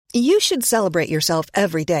You should celebrate yourself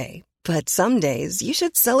every day, but some days you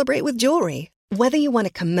should celebrate with jewelry. Whether you want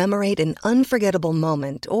to commemorate an unforgettable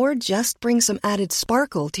moment or just bring some added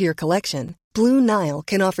sparkle to your collection, Blue Nile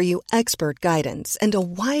can offer you expert guidance and a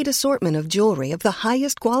wide assortment of jewelry of the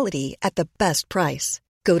highest quality at the best price.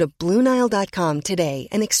 Go to BlueNile.com today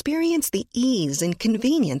and experience the ease and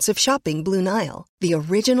convenience of shopping Blue Nile, the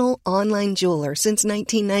original online jeweler since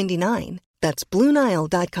 1999. That's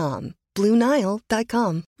BlueNile.com.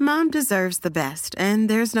 BlueNile.com. Mom deserves the best, and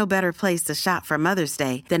there's no better place to shop for Mother's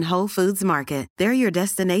Day than Whole Foods Market. They're your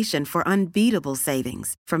destination for unbeatable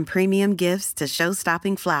savings, from premium gifts to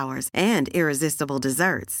show-stopping flowers and irresistible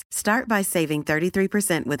desserts. Start by saving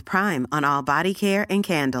 33% with Prime on all body care and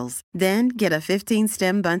candles. Then get a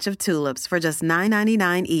 15-stem bunch of tulips for just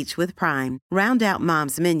 $9.99 each with Prime. Round out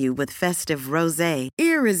Mom's menu with festive rosé,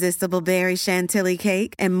 irresistible berry chantilly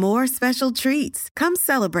cake, and more special treats. Come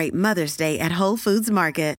celebrate Mother's Day at Whole Foods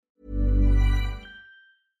Market.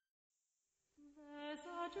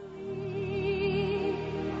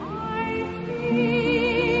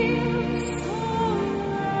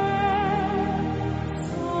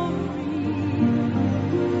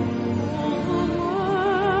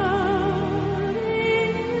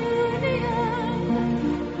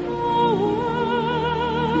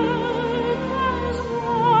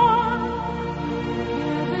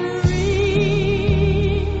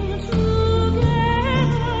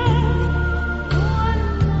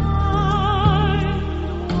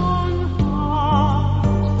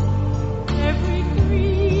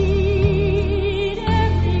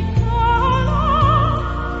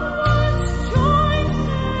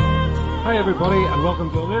 Everybody, and welcome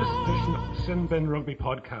to the latest edition of the Sin Bin Rugby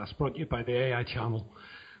podcast, brought to you by the AI channel.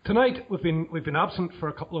 Tonight we've been absent for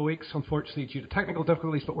a couple of weeks, unfortunately due to technical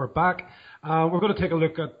difficulties, but we're back. We're going to take a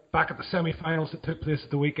look back at the semi-finals that took place at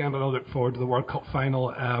the weekend, and I look forward to the World Cup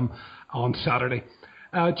final on Saturday.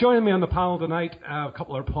 Joining me on the panel tonight, a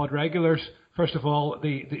couple of our pod regulars. First of all,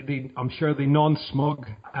 I'm sure the non-smug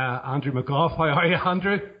Andrew McGough. How are you,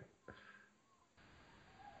 Andrew?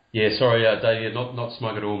 Yeah, sorry, Dave, not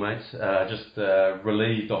smug at all, mate. Just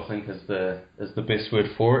relieved, I think, is the best word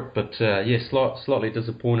for it. But yeah, slightly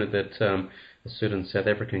disappointed that a certain South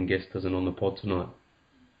African guest isn't on the pod tonight.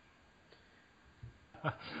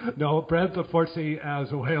 No, Brent, unfortunately,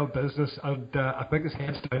 is away on business, and I think his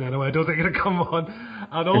head's down anyway. I don't think he'll come on.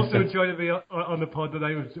 And also joining me on the pod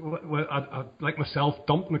tonight was, like myself,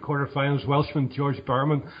 dumped in the quarterfinals, Welshman George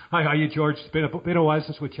Berman. Hi, how are you, George? It's been a while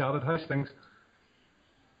since we chatted. How's things?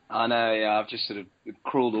 I know, yeah. I've just sort of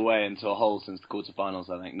crawled away into a hole since the quarterfinals.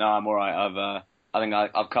 I think. No, I'm all right.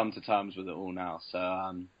 I've come to terms with it all now. So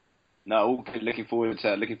no, all good. Looking forward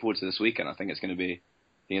to this weekend. I think it's going to be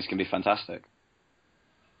fantastic.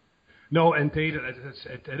 No, indeed,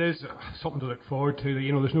 it is something to look forward to.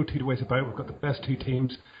 You know, there's no two ways about it. We've got the best two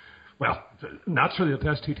teams. Well, naturally, the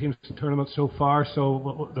best two teams in the tournament so far.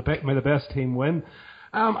 So may the best team win.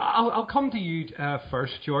 I'll come to you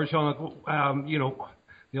first, George. On it, you know.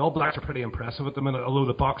 The All Blacks are pretty impressive at the minute, although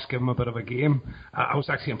the Box give them a bit of a game. I was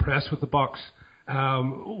actually impressed with the Box.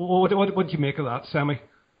 What did you make of that, Sammy?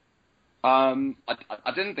 I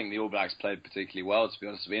didn't think the All Blacks played particularly well, to be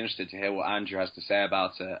honest. I'd be interested to hear what Andrew has to say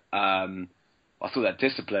about it. I thought their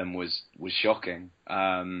discipline was shocking.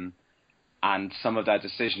 And some of their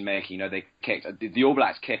decision making, you know, the All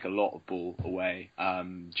Blacks kick a lot of ball away.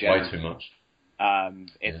 Way too much.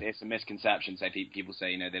 It's a misconception. So people say,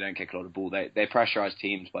 you know, they don't kick a lot of ball. They pressurize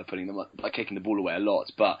teams by kicking the ball away a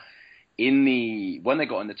lot. But when they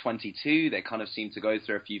got in the 22, they kind of seemed to go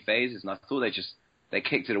through a few phases, and I thought they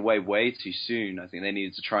kicked it away way too soon. I think they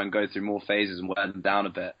needed to try and go through more phases and wear them down a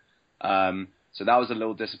bit. So that was a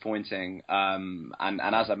little disappointing. And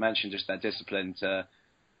as I mentioned, just their discipline to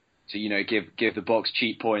you know give the Box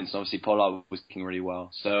cheap points. Obviously, Pollard was kicking really well.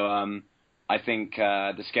 So. I think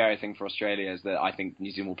the scary thing for Australia is that I think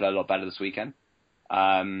New Zealand will play a lot better this weekend,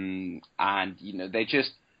 and you know they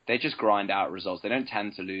just grind out results. They don't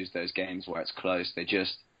tend to lose those games where it's close. They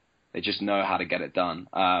just know how to get it done.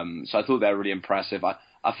 So I thought they were really impressive. I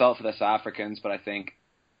felt for the South Africans, but I think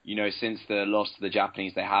you know since the loss to the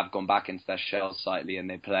Japanese, they have gone back into their shell slightly, and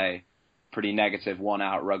they play pretty negative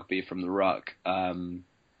one-out rugby from the ruck,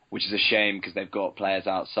 which is a shame because they've got players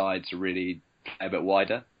outside to really play a bit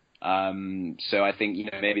wider. So I think, you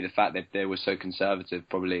know, maybe the fact that they were so conservative,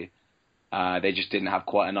 probably they just didn't have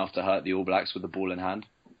quite enough to hurt the All Blacks with the ball in hand.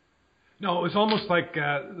 No, it was almost like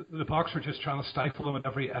the Box were just trying to stifle them at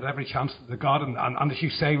every chance that they got, and as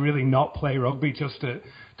you say, really not play rugby just to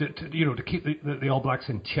you know to keep the All Blacks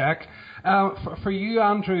in check. For you,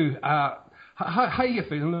 Andrew, How are you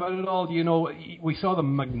feeling about it all? You know, we saw the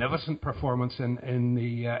magnificent performance in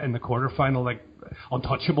the quarterfinal, like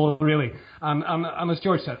untouchable, really. And as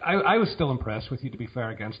George said, I was still impressed with you, to be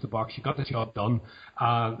fair, against the Box. You got the job done.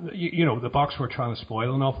 You know, the Box were trying to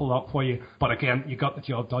spoil an awful lot for you, but again, you got the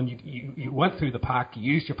job done. You went through the pack.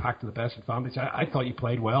 You used your pack to the best advantage. I thought you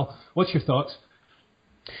played well. What's your thoughts?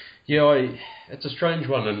 Yeah, it's a strange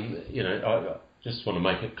one, and you know, I just want to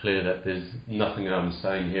make it clear that there's nothing I'm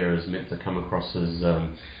saying here is meant to come across as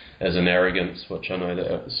an arrogance, which I know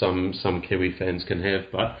that some Kiwi fans can have.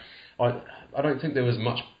 But I don't think there was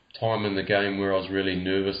much time in the game where I was really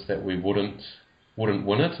nervous that we wouldn't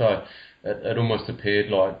win it. It almost appeared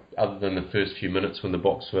like, other than the first few minutes when the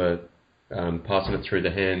Box were passing it through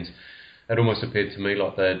the hands, it almost appeared to me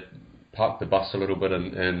like they'd parked the bus a little bit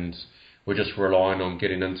and were just relying on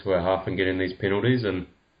getting into our half and getting these penalties. And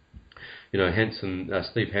you know,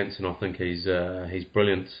 Steve Hansen, I think he's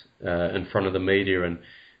brilliant in front of the media, and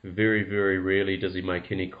very, very rarely does he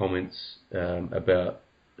make any comments about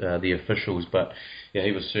the officials. But yeah,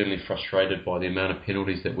 he was certainly frustrated by the amount of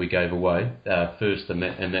penalties that we gave away first, and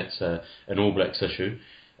that's an All Blacks issue,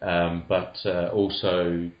 but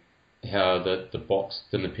also how the Box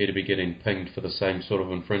didn't appear to be getting pinged for the same sort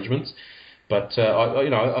of infringements. But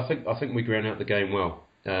I think we ground out the game well.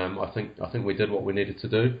 I think we did what we needed to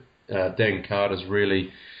do. Dan Carter's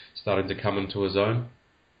really starting to come into his own,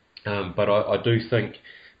 but I do think,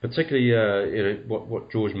 particularly what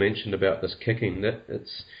George mentioned about this kicking, that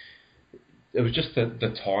it was just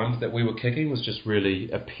the times that we were kicking was just really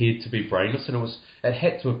appeared to be brainless, and it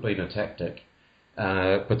had to have been a tactic,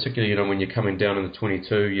 particularly when you're coming down in the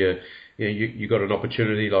 22, you got an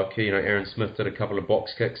opportunity, like Aaron Smith did a couple of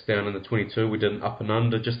box kicks down in the 22. We did an up and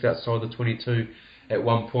under just outside the 22 at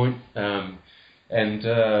one point.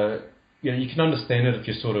 You can understand it if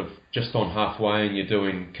you're sort of just on halfway and you're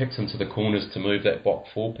doing kicks into the corners to move that Box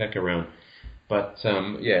 4 pack around. But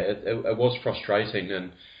it was frustrating,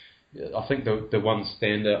 and I think the one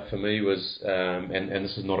standout for me was, and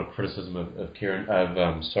this is not a criticism of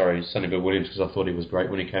Sonny Bill Williams, because I thought he was great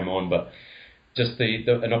when he came on, but just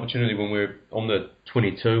an opportunity when we were on the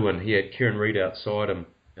 22 and he had Kieran Reid outside him,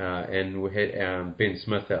 and we had Ben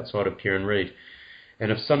Smith outside of Kieran Reid.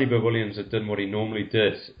 And if Sonny Bill Williams had done what he normally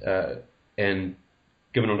did and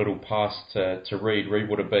given a little pass to Reid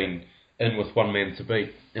would have been in with one man to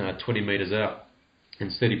beat, 20 metres out.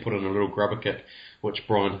 Instead, he put in a little grubber kick, which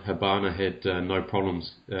Brian Habana had no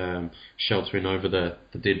problems sheltering over the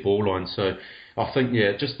dead ball line. So I think,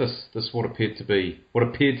 just this what appeared to be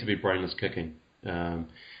brainless kicking.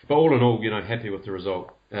 But all in all, happy with the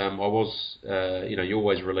result. I was, you're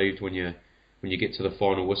always relieved when you get to the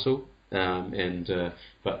final whistle.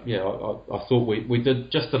 But yeah, I thought we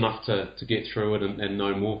did just enough to get through it and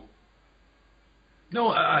no more. No,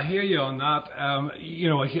 I hear you on that.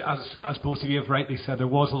 As both of you have rightly said, there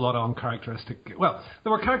was a lot of uncharacteristic. Well,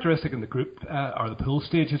 there were characteristic in the group or the pool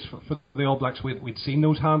stages for the All Blacks. We'd seen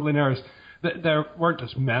those handling errors. There weren't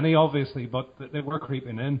as many, obviously, but they were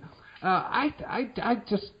creeping in. I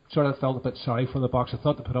just sort of felt a bit sorry for the Box. I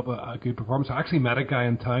thought they put up a good performance. I actually met a guy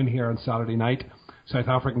in town here on Saturday night, South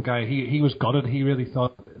African guy. He was gutted. He really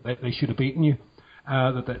thought that they should have beaten you.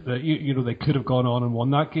 They could have gone on and won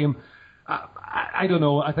that game. I don't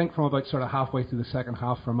know. I think from about sort of halfway through the second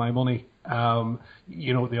half, for my money,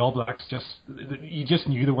 the All Blacks you just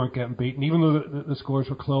knew they weren't getting beaten, even though the scores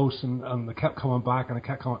were close and they kept coming back and they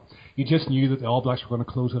kept coming. You just knew that the All Blacks were going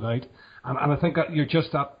to close it out, and I think that you're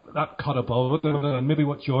just that cut above it, and maybe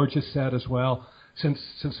what George has said as well. Since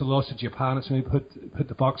the loss to Japan, it's maybe put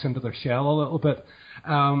the Box into their shell a little bit.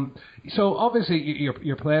 So obviously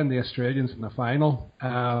you're playing the Australians in the final.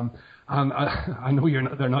 And I know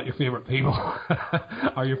they're not your favourite people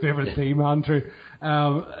or your favourite team, Andrew.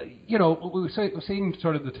 We've seen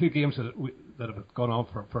sort of the two games that have gone on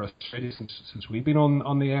for Australia since we've been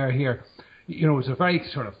on the air here. It was a very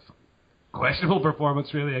sort of questionable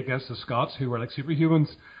performance really against the Scots, who were like superhumans,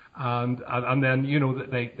 and then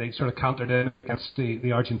they sort of countered in against the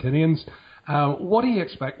Argentinians. What are you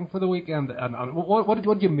expecting for the weekend? And what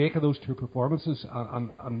do you make of those two performances?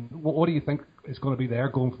 And what do you think is going to be there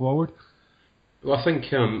going forward? Well, I think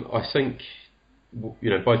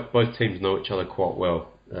both teams know each other quite well.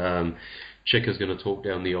 Cheika's going to talk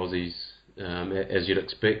down the Aussies as you'd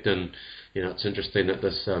expect, and it's interesting that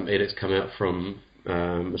this edict's come out from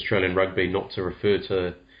Australian Rugby not to refer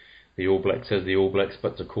to the All Blacks as the All Blacks,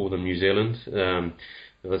 but to call them New Zealand.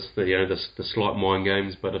 That's the slight mind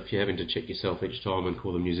games, but if you're having to check yourself each time and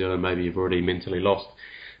call them New Zealand, maybe you've already mentally lost.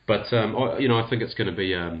 But I think it's going to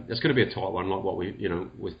be a tight one, like what we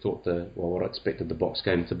thought what I expected the Box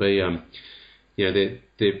game to be.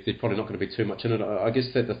 they're probably not going to be too much in it. I guess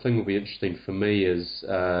that the thing will be interesting for me is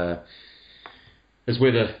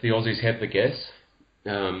whether the Aussies have the gas.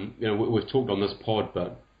 We've talked on this pod,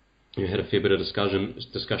 but had a fair bit of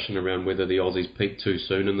discussion around whether the Aussies peaked too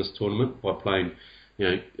soon in this tournament by playing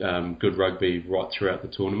good rugby right throughout the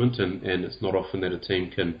tournament, and it's not often that a team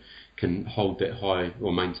can hold that high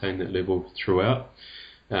or maintain that level throughout.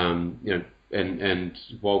 And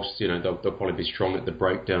whilst they'll probably be strong at the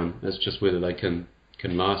breakdown, it's just whether they can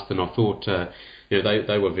last. And I thought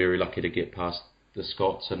they were very lucky to get past the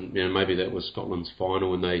Scots, and maybe that was Scotland's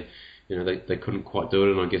final, and they couldn't quite do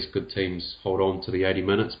it. And I guess good teams hold on to the 80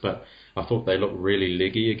 minutes, but I thought they looked really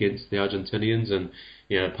leggy against the Argentinians, and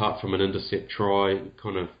apart from an intercept try,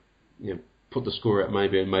 kind of put the score out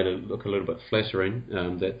maybe and made it look a little bit flattering,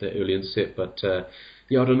 that early intercept. But I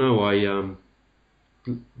don't know.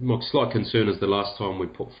 My slight concern is the last time we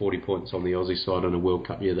put 40 points on the Aussie side in a World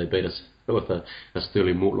Cup year, they beat us with a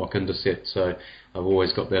Sterling Mortlock intercept. So I've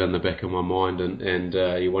always got that in the back of my mind, and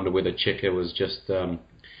you wonder whether Cheika was just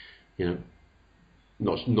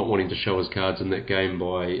not wanting to show his cards in that game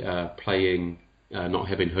by playing, not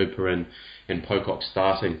having Hooper and Pocock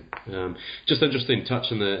starting. Just interesting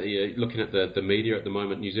touch in looking at the media at the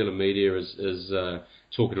moment. New Zealand media is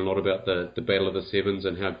talking a lot about the Battle of the Sevens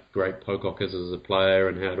and how great Pocock is as a player,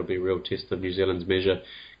 and how it'll be a real test of New Zealand's measure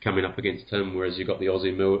coming up against him, whereas you've got the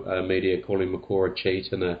Aussie media calling McCaw a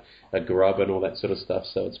cheat and a grub and all that sort of stuff.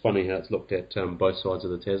 So it's funny how it's looked at both sides of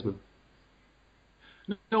the Tasman.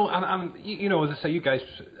 No, and as I say, you guys,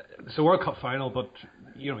 it's a World Cup final, but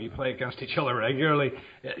you play against each other regularly.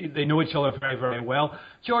 They know each other very, very well.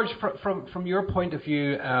 George, from your point of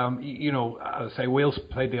view, as I say, Wales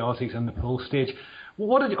played the Aussies in the pool stage.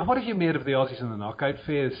 What have you made of the Aussies in the knockout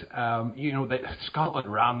phase?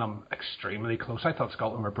 Scotland ran them extremely close. I thought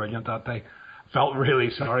Scotland were brilliant that day. Felt really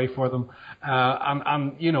sorry for them,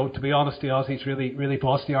 and to be honest, the Aussies really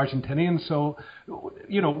bossed the Argentinians. So,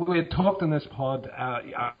 we had talked in this pod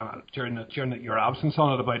during your absence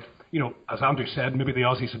on it about, as Andrew said, maybe the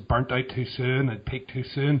Aussies had burnt out too soon, had peaked too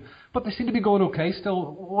soon, but they seem to be going okay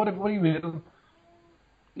still. What do you make of them?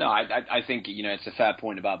 No, I think it's a fair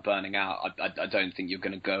point about burning out. I don't think you're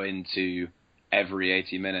going to go into every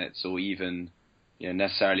 80 minutes or even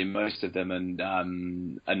necessarily most of them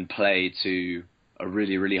and play to a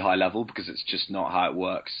really, really high level, because it's just not how it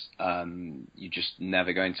works. You're just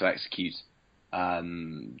never going to execute that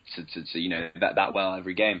well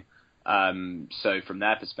every game. So from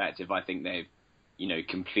their perspective, I think they've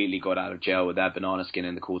completely got out of jail with their banana skin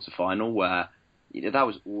in the quarterfinal, where that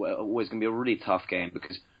was always going to be a really tough game,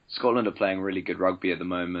 because Scotland are playing really good rugby at the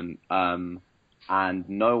moment. And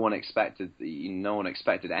no one expected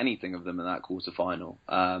anything of them in that quarterfinal.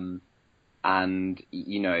 And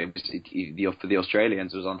for the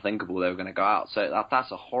Australians, it was unthinkable they were going to go out. So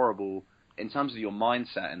that's a horrible, in terms of your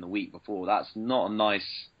mindset in the week before. That's not a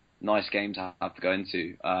nice game to have to go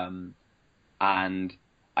into. And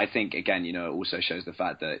I think again, it also shows the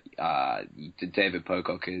fact that David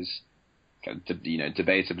Pocock is,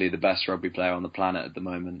 debatably the best rugby player on the planet at the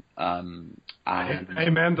moment. And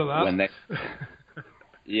amen to that.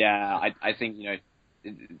 I think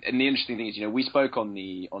and the interesting thing is, we spoke on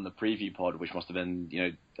the preview pod, which must have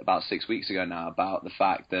been about 6 weeks ago now, about the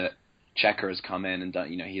fact that Cheika has come in and done,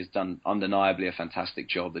 he has done undeniably a fantastic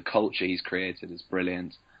job. The culture he's created is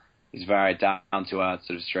brilliant. He's very down to earth,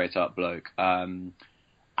 sort of straight up bloke, and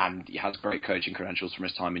he has great coaching credentials from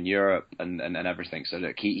his time in Europe and everything. So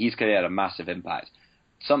look, he's clearly had a massive impact.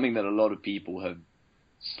 Something that a lot of people have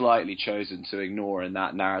slightly chosen to ignore in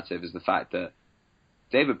that narrative is the fact that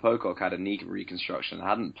David Pocock had a knee reconstruction and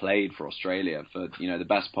hadn't played for Australia for the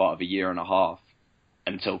best part of a year and a half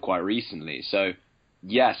until quite recently. So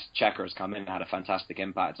yes, Cheika has come in and had a fantastic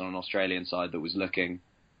impact on an Australian side that was looking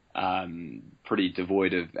pretty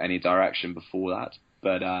devoid of any direction before that.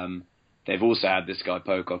 But they've also had this guy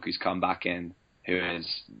Pocock who's come back in, who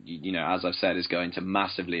is, as I've said, is going to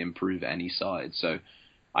massively improve any side. So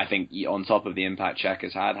I think on top of the impact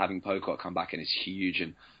Cheika's had, having Pocock come back in is huge,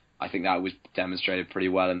 and I think that was demonstrated pretty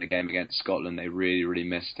well in the game against Scotland. They really, really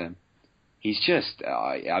missed him. He's just,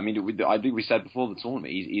 I think we said before the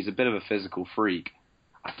tournament, he's a bit of a physical freak.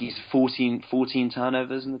 I think he's 14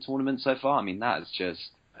 turnovers in the tournament so far. I mean, that is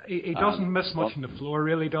just... He doesn't miss much on the floor,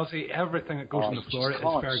 really, does he? Everything that goes on the floor is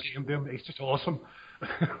fair game to him. He's just awesome.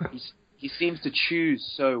 He seems to choose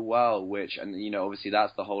so well, which, and obviously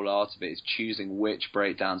that's the whole art of it, is choosing which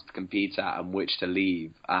breakdowns to compete at and which to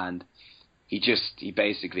leave. And he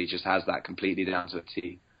basically just has that completely down to a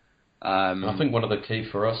T. I think one of the key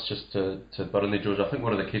for us, just to butt in there, George, I think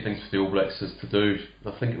one of the key things for the All Blacks is to do,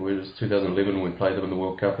 I think it was 2011 when we played them in the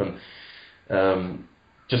World Cup, and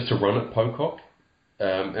just to run at Pocock.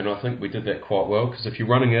 And I think we did that quite well, because if you're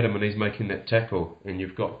running at him and he's making that tackle and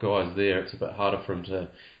you've got guys there, it's a bit harder for him to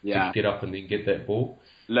get up and then get that ball.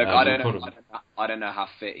 Look, I don't know how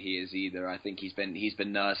fit he is either. I think he's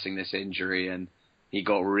been nursing this injury, and he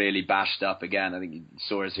got really bashed up again. I think you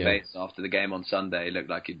saw his face after the game on Sunday. It looked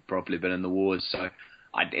like he'd probably been in the wars. So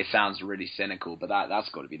it sounds really cynical, but that's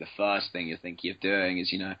got to be the first thing you're thinking of doing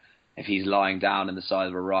is, if he's lying down in the side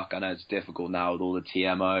of a rock. I know it's difficult now with all the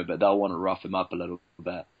TMO, but they'll want to rough him up a little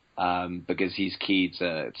bit because he's key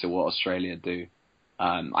to what Australia do.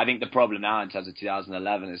 I think the problem now in terms of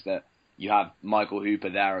 2011 is that you have Michael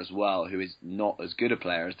Hooper there as well, who is not as good a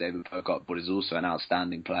player as David Pocock, but is also an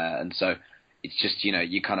outstanding player. And so it's just,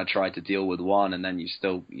 you kind of try to deal with one and then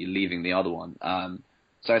you're leaving the other one.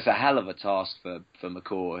 So it's a hell of a task for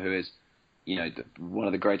McCaw, who is, one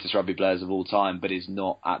of the greatest rugby players of all time, but is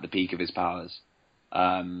not at the peak of his powers,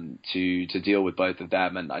 to deal with both of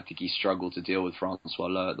them. And I think he struggled to deal with Francois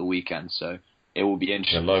Lowe at the weekend. So it will be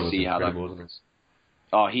interesting to see how that goes.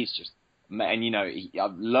 Oh, he's just... And,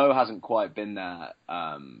 Lowe hasn't quite been there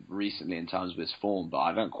recently in terms of his form, but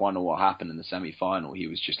I don't quite know what happened in the semi-final. He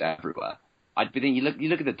was just everywhere. I think you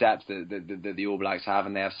look at the depth that the All Blacks have,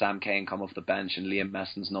 and they have Sam Cane come off the bench, and Liam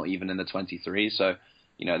Messon's not even in the 23. So,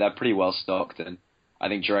 they're pretty well stocked, and I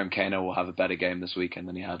think Jerome Kaino will have a better game this weekend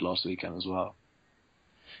than he had last weekend as well.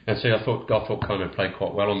 And see, I thought Kaino played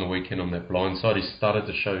quite well on the weekend on that blind side. He started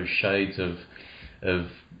to show shades of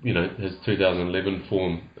his 2011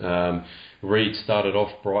 form. Reid started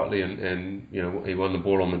off brightly and he won the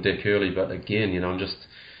ball on the deck early, but again,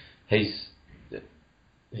 he's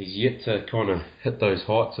yet to kind of hit those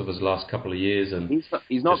heights of his last couple of years, and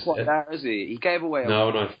he's not quite there, is he? He gave away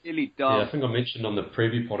really dumb. Yeah, I think I mentioned on the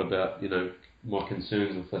preview pod about my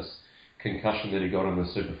concerns with this concussion that he got in the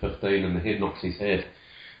Super 15 and the head knocks he's had,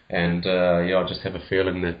 and I just have a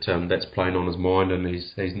feeling that that's playing on his mind and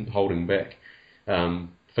he's holding back.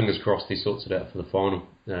 Fingers crossed he sorts it out for the final.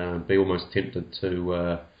 Be almost tempted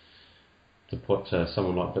to put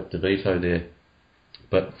someone like Vic DeVito there,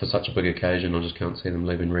 but for such a big occasion, I just can't see them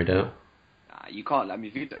leaving Reid out. You can't. I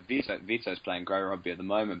mean, Vito's playing great rugby at the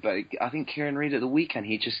moment, but I think Kieran Reid at the weekend,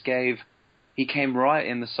 he came right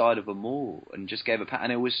in the side of a maul and just gave a pat,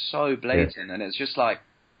 and it was so blatant, and it's just like,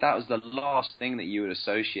 that was the last thing that you would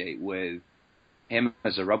associate with him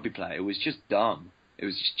as a rugby player. It was just dumb. It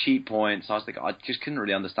was just cheap points. I just couldn't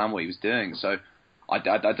really understand what he was doing. So I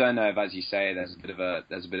don't know if, as you say, there's a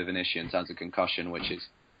bit of an issue in terms of concussion, which is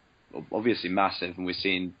obviously massive. And we've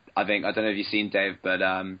seen, I don't know if you've seen, Dave, but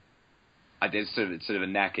I did sort of a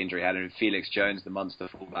neck injury. Had Felix Jones, the Munster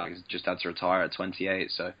fullback, has just had to retire at 28.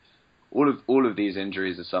 So all of these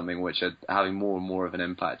injuries are something which are having more and more of an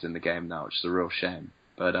impact in the game now, which is a real shame.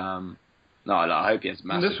 But no, I hope he has a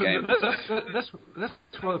massive game. This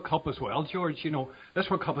World Cup as well, George. This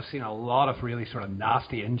World Cup has seen a lot of really sort of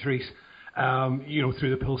nasty injuries. Through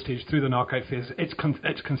the pool stage, through the knockout phase, it's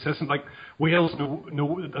consistent. Like Wales, no,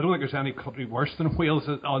 I don't think there's any country worse than Wales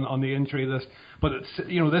on the injury list. But it's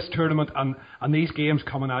this tournament and these games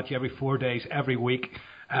coming at you every 4 days, every week.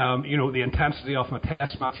 The intensity of a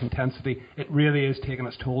test match intensity, it really is taking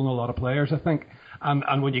its toll on a lot of players, I think.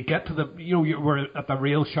 And when you get to we're at the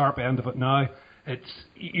real sharp end of it now.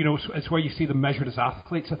 It's where you see them measured as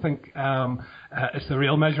athletes. I think it's the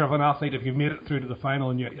real measure of an athlete. If you've made it through to the final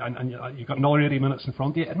and you've got another 80 minutes in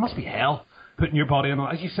front of you, it must be hell putting your body in.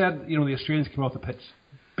 As you said, the Australians came off the pitch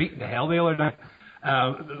beating the hell the other night.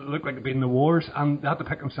 It looked like they'd been in the wars, and they had to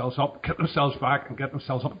pick themselves up, get themselves back, and get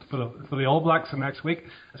themselves up for the All Blacks the next week.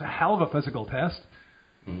 It's a hell of a physical test.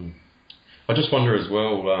 I just wonder as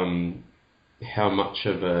well how much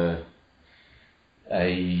of a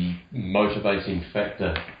motivating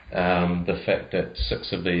factor the fact that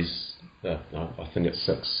 6 of these, I think it's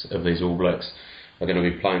 6 of these All Blacks are going to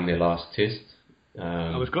be playing their last test.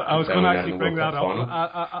 I was going to actually bring that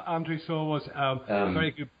up, Andrew. So it was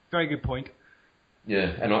very good point.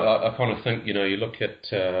 Yeah, and I kind of think you look at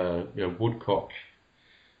Woodcock,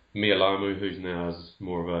 Mialamu, who's now is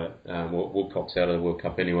more of a Woodcock's out of the World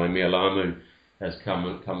Cup anyway. Mialamu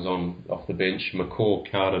comes on off the bench. McCaw,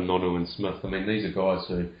 Carter, Nonu and Smith. I mean, these are guys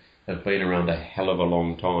who have been around a hell of a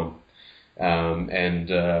long time.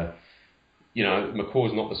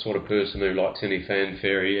 McCaw's not the sort of person who likes any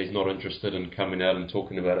fanfare. He's not interested in coming out and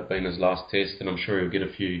talking about it being his last test, and I'm sure he'll get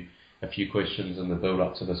a few questions in the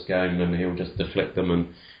build-up to this game, and he'll just deflect them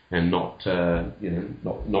and not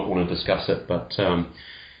want to discuss it. But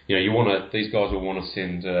these guys will want to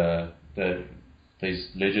send these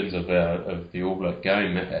legends of the All Black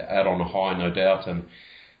game out on a high, no doubt, and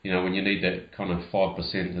when you need that kind of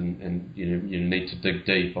 5% and you need to dig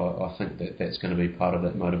deep, I think that's going to be part of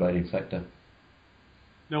that motivating factor.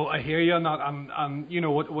 No, I hear you on that, and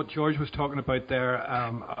what George was talking about there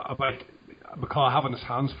about McCaw having his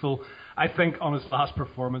hands full. I think on his last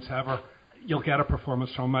performance ever, you'll get a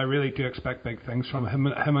performance from him. I really do expect big things from him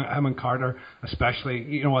and Carter,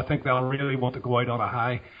 especially. I think they'll really want to go out on a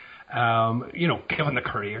high. Given the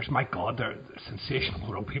careers, my God, they're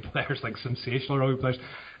sensational rugby players, like sensational rugby players.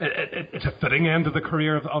 It's a fitting end of the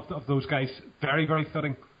career of those guys. Very, very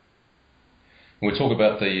fitting. We talk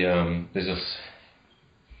about there's this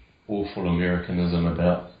awful Americanism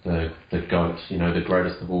about the GOAT, the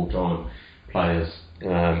greatest of all time players.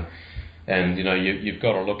 And you've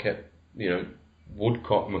got to look at,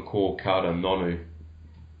 Woodcock, McCaw, Carter, Nonu,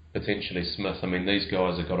 potentially Smith. I mean, these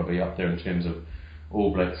guys have got to be up there in terms of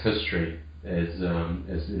All Blacks history as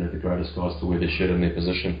the greatest guys to wear their shirt in their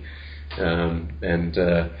position.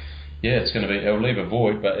 It's going to be, it'll leave a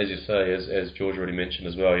void, but as you say, as George already mentioned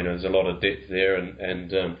as well, there's a lot of depth there,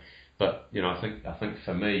 but I think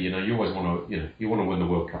for me, you always want to win the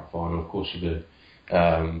World Cup final, of course you do.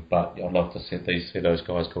 But I'd love to see those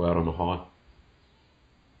guys go out on a high.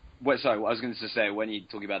 Sorry, what I was going to say, when you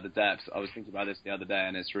talk about the depth, I was thinking about this the other day,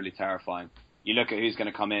 and it's really terrifying. You look at who's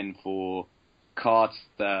going to come in for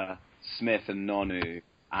Carter, Smith, and Nonu,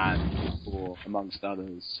 and for, amongst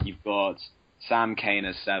others, you've got Sam Cane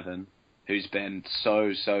as 7, who's been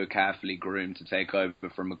so carefully groomed to take over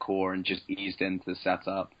from McCaw and just eased into the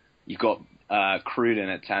setup. You've got Cruden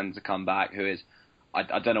at 10 to come back, who is,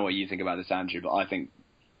 I don't know what you think about this, Andrew, but I think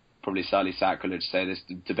probably slightly sacrilege to say this,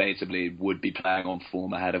 debatably would be playing on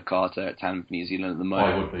form ahead of Carter at 10 for New Zealand at the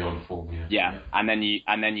moment. I would be on form, yeah. Yeah, and then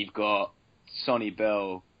you've got Sonny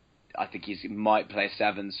Bill. I think he might play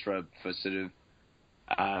 7s for sort of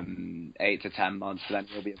 8 to 10 months, but then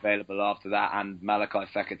he'll be available after that, and Malakai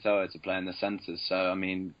Fekitoa to play in the centres. So I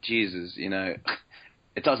mean, Jesus,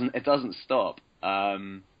 it doesn't stop.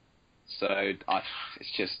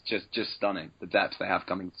 It's just stunning, the depth they have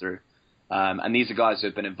coming through. And these are guys who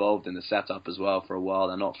have been involved in the setup as well for a while.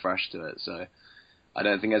 They're not fresh to it, so I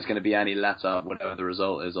don't think there's going to be any let up, whatever the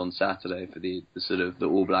result is on Saturday, for the sort of the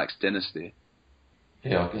All Blacks dynasty.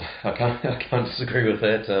 Yeah, I can't disagree with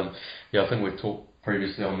that. I think we've talked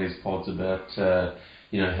previously on these pods about how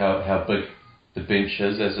big the bench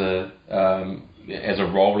is as a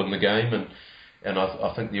role in the game, and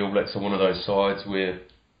I think the All Blacks are one of those sides where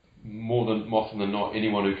more often than not,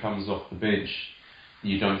 anyone who comes off the bench,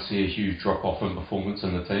 you don't see a huge drop off in performance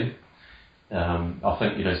in the team. I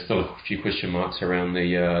think still a few question marks around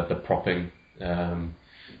the propping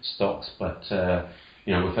stocks, but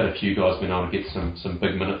we've had a few guys been able to get some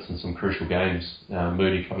big minutes in some crucial games.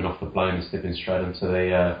 Moody coming off the plane and stepping straight into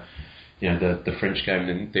the French game,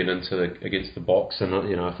 and then against the Box, and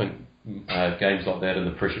I think games like that in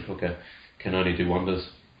the pressure cooker can only do wonders.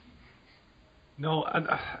 No, and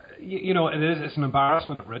it's an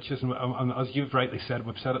embarrassment of riches, and as you've rightly said,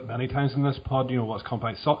 we've said it many times in this pod. What's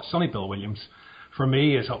combined. Sonny Bill Williams, for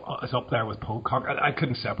me, is up there with Pocock. I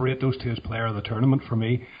couldn't separate those two as player of the tournament for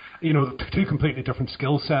me. Two completely different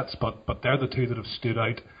skill sets, but they're the two that have stood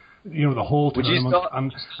out. The whole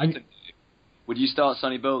tournament. Would you start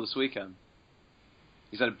Sonny Bill this weekend?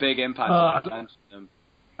 He's had a big impact.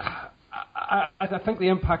 I think the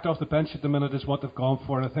impact off the bench at the minute is what they've gone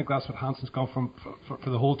for, and I think that's what Hansen's gone for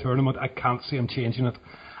the whole tournament. I can't see him changing it.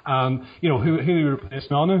 Who replaced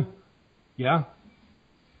Nonu? Yeah.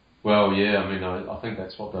 Well, yeah. I mean, I think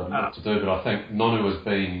that's what they'll look to do, but I think Nonu has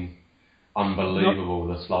been unbelievable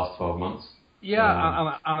this last 12 months.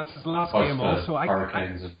 Yeah, and it's his last game also.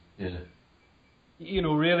 Hurricanes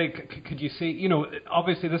really, could you see,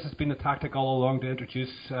 obviously this has been the tactic all along to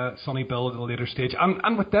introduce Sonny Bill at a later stage,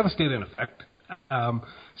 and with devastating effect.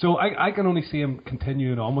 So I can only see him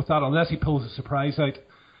continuing on with that, unless he pulls a surprise out.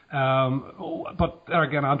 But there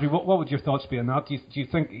again, Andrew, what would your thoughts be on that? Do you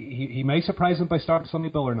think he may surprise him by starting Sonny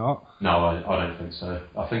Bill or not? No, I don't think so.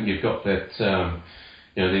 I think you've got that,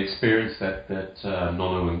 the experience that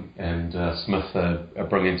Nonu and Smith are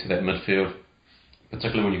bringing to that midfield,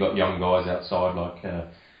 particularly when you've got young guys outside like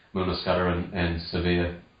Milner Scudder and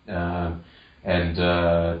Sevilla. I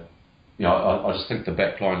just think the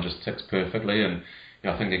back line just ticks perfectly, and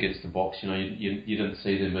I think against the Box, you didn't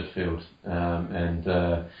see their midfield.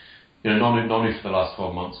 Nonu for the last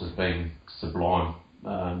 12 months has been sublime.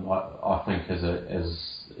 I think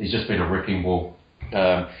he's just been a wrecking ball.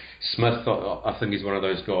 Smith, I think he's one of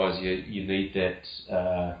those guys you need that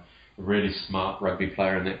really smart rugby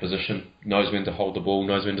player in that position. Knows when to hold the ball,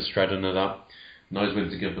 knows when to straighten it up, knows when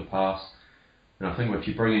to give the pass. And I think if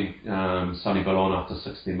you bring Sonny Bill on after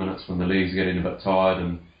 60 minutes when the legs getting a bit tired,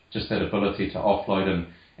 and just that ability to offload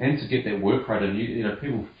and to get that work rate. And you know,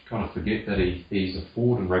 people kind of forget that he's a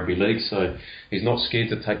forward in rugby league, so he's not scared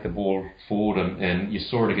to take the ball forward. And you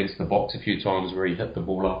saw it against the Box a few times where he hit the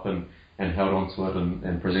ball up and held onto it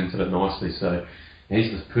and presented it nicely. So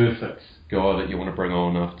he's the perfect guy that you want to bring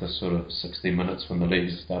on after sort of 60 minutes when the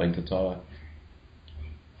leagues are starting to tire.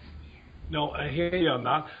 No, I hear you on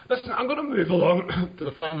that. Listen, I'm going to move along to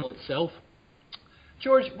the final itself.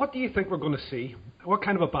 George, what do you think we're going to see? What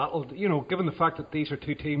kind of a battle, you know, given the fact that these are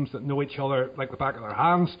two teams that know each other like the back of their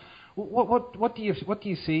hands? What do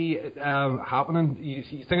you see happening? You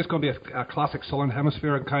think it's going to be a classic Southern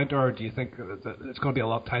Hemisphere encounter, or do you think that it's going to be a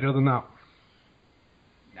lot tighter than that?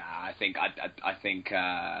 Nah, I think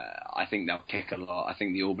they'll kick a lot. I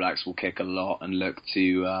think the All Blacks will kick a lot and look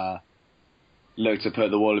to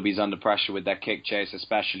put the Wallabies under pressure with their kick chase,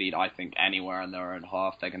 especially I think anywhere in their own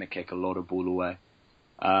half. They're going to kick a lot of ball away,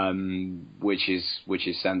 which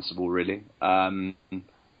is sensible, really.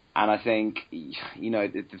 And I think, you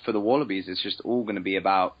know, for the Wallabies, it's just all going to be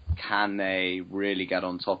about, can they really get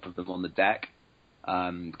on top of them on the deck?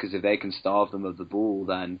 Because if they can starve them of the ball,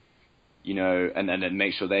 then, you know, and then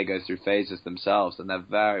make sure they go through phases themselves, then they're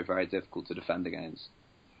very, very difficult to defend against.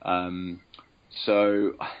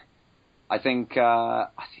 So I think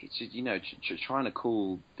you know, trying to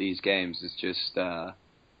call these games is just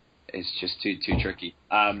too tricky.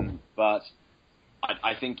 But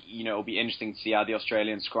I think, you know, it'll be interesting to see how the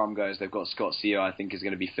Australian scrum goes. They've got Scott Seo, I think, is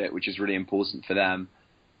going to be fit, which is really important for them.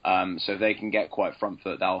 So if they can get quite front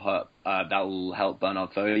foot, that will help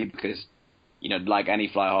Bernard Foley, because, you know, like any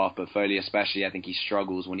fly half, but Foley especially, I think he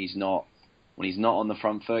struggles when he's not on the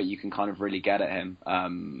front foot. You can kind of really get at him,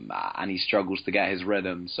 and he struggles to get his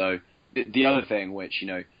rhythm. So the other thing, which, you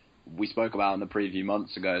know, we spoke about in the preview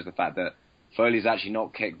months ago, is the fact that Foley's actually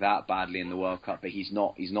not kicked that badly in the World Cup, but he's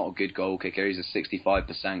not a good goal kicker. He's a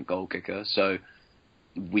 65% goal kicker. So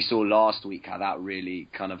we saw last week how that really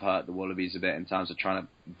kind of hurt the Wallabies a bit in terms of trying to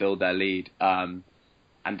build their lead. And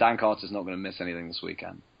Dan Carter's not going to miss anything this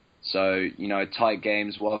weekend. So, you know, tight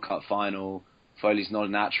games, World Cup final, Foley's not a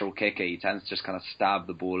natural kicker. He tends to just kind of stab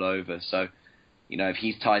the ball over. So, you know, if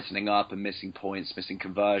he's tightening up and missing points, missing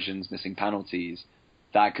conversions, missing penalties,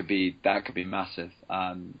 that could be massive,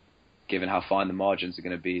 given how fine the margins are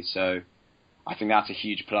going to be. So I think that's a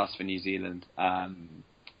huge plus for New Zealand.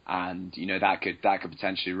 And, you know, that could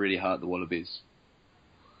potentially really hurt the Wallabies.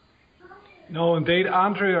 No, indeed.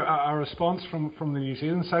 Andrew, a response from the New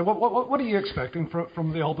Zealand side. What are you expecting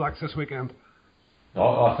from the All Blacks this weekend?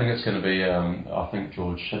 I think it's going to be. I think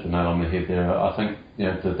George hit the nail on the head there. I think, you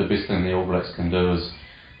know, the best thing the All Blacks can do is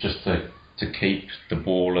just to keep the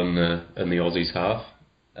ball in the Aussies half.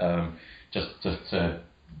 Just to,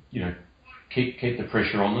 you know, keep the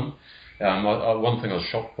pressure on them. One thing I was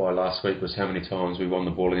shocked by last week was how many times we won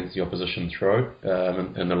the ball against the opposition throw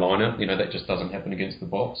in the line-out. You know, that just doesn't happen against the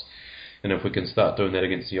Box. And if we can start doing that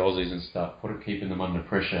against the Aussies and start keeping them under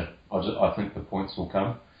pressure, I think the points will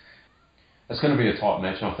come. It's going to be a tight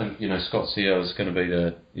match, and I think, you know, Scott Seo is going to be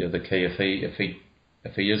the key.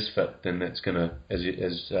 If he is fit, then that's going to, as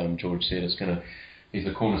George said, he's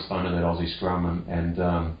the cornerstone of that Aussie scrum and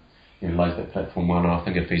you know, lays that platform well. And I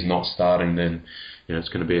think if he's not starting, then, you know, it's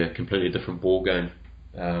going to be a completely different ball game.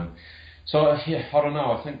 So yeah, I don't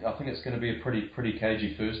know. I think it's going to be a pretty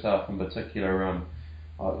cagey first half in particular.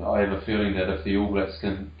 I have a feeling that if the All Blacks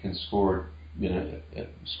can score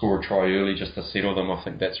a try early just to settle them, I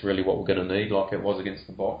think that's really what we're going to need, like it was against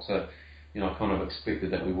the Box. So, you know, I kind of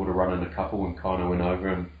expected that we would have run in a couple and kind of went over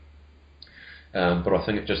them. But I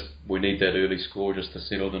think we need that early score just to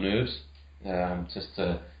settle the nerves, just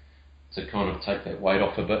to kind of take that weight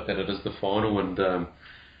off a bit that it is the final. And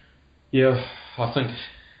yeah, I think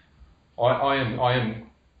I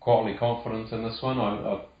am quietly confident in this one.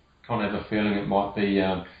 I kind of have a feeling it might be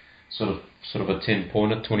sort of a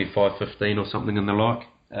 10-pointer, 25-15 or something in the like.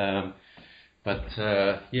 But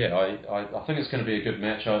yeah, I think it's going to be a good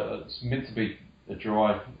match. It's meant to be a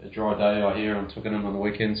dry day, I hear, on Twickenham on the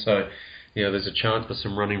weekend. So yeah, there's a chance for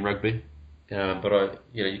some running rugby. But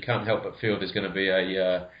you can't help but feel there's going to be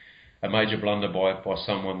a major blunder by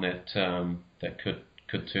someone that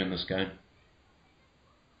could turn this game.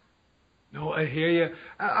 No, I hear you.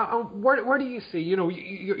 Where do you see? You know,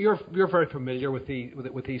 you're very familiar with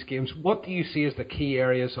these games. What do you see as the key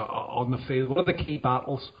areas on the field? What are the key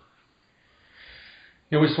battles?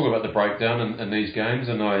 Yeah, we talk about the breakdown in these games,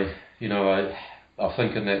 and I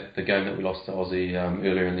think in the game that we lost to Aussie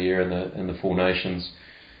earlier in the year in the Four Nations,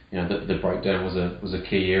 you know, the breakdown was a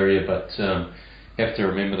key area. But you have to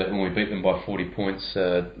remember that when we beat them by 40 points,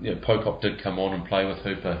 Pocock did come on and play with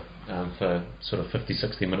Hooper for sort of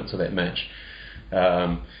 50-60 minutes of that match.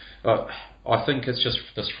 I think it's just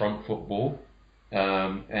this front football,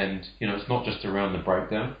 and it's not just around the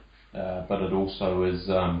breakdown, but it also is,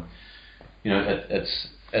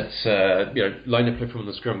 it's laying the platform on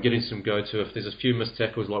the scrum, getting some go-to. If there's a few missed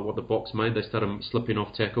tackles like what the Box made, they started slipping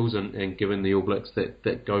off tackles and giving the All Blacks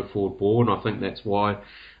that go-forward ball, and I think that's why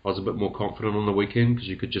I was a bit more confident on the weekend, because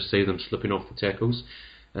you could just see them slipping off the tackles.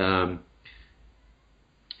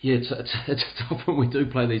 It's tough when we do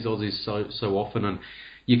play these Aussies so often, and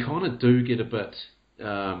you kind of do get a bit,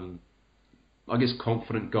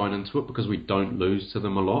 confident going into it, because we don't lose to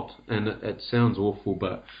them a lot, and it sounds awful,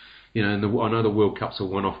 but I know the World Cup's a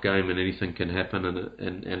one-off game and anything can happen,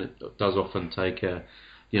 and it does often take a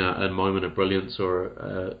moment of brilliance or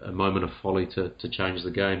a moment of folly to change the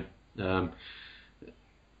game.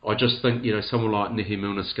 I just think someone like Nehe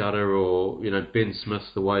Milner-Skudder or Ben Smith,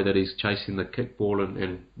 the way that he's chasing the kickball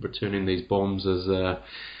and returning these bombs is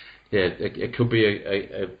it could be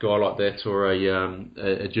a guy like that, or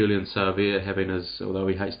a Julian Savea having although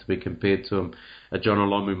he hates to be compared to him, a John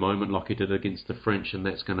Olomu moment like he did against the French, and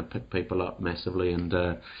that's going to pick people up massively. And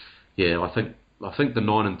I think the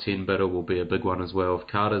 9 and 10 battle will be a big one as well. If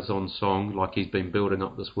Carter's on song like he's been building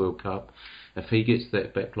up this World Cup, if he gets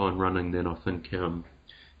that back line running, then I think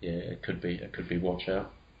it could be watch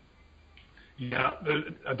out. Yeah,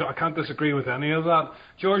 I can't disagree with any of that.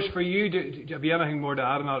 George, for you, do you have anything more to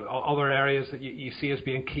add on other areas that you see as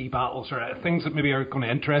being key battles, or things that maybe are going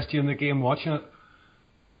to interest you in the game watching it?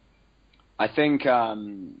 I think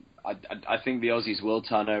I think the Aussies will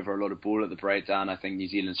turn over a lot of ball at the breakdown. I think New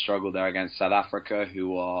Zealand struggled there against South Africa,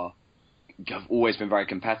 who have always been very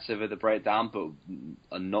competitive at the breakdown, but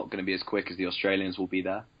are not going to be as quick as the Australians will be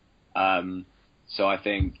there. So I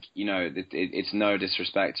think, it's no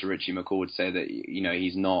disrespect to Richie McCaw to say that,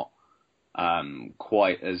 he's not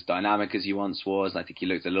quite as dynamic as he once was. I think he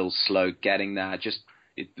looked a little slow getting there. Just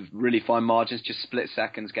really fine margins, just split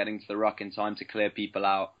seconds getting to the ruck in time to clear people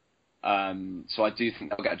out. So I do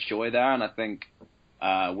think they'll get joy there. And I think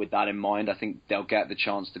with that in mind, I think they'll get the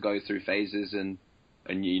chance to go through phases and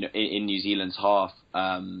in New Zealand's half.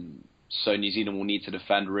 So New Zealand will need to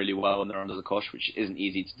defend really well when they're under the cosh, which isn't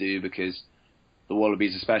easy to do because the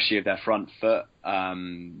Wallabies, especially with their front foot,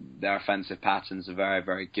 their offensive patterns are very,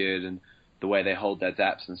 very good, and the way they hold their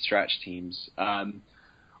depths and stretch teams. I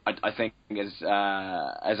think,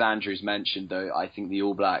 as Andrew's mentioned, though, I think the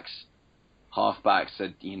All Blacks halfbacks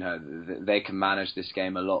they can manage this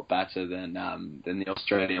game a lot better than the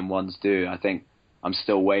Australian ones do. I think I'm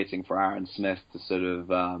still waiting for Aaron Smith to sort of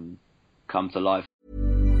come to life.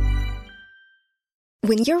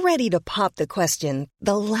 When you're ready to pop the question,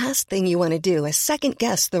 the last thing you want to do is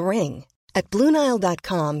second-guess the ring. At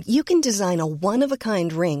BlueNile.com, you can design a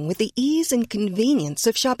one-of-a-kind ring with the ease and convenience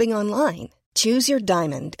of shopping online. Choose your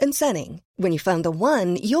diamond and setting. When you find the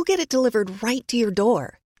one, you'll get it delivered right to your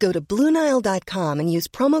door. Go to BlueNile.com and use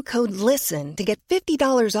promo code LISTEN to get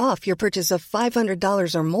 $50 off your purchase of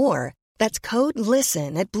 $500 or more. That's code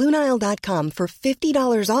LISTEN at BlueNile.com for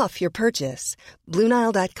 $50 off your purchase.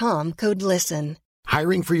 BlueNile.com, code LISTEN.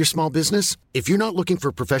 Hiring for your small business? If you're not looking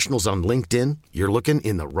for professionals on LinkedIn, you're looking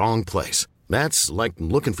in the wrong place. That's like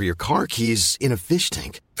looking for your car keys in a fish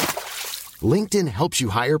tank. LinkedIn helps you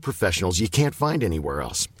hire professionals you can't find anywhere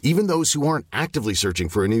else, even those who aren't actively searching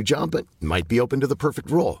for a new job but might be open to the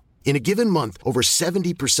perfect role. In a given month, over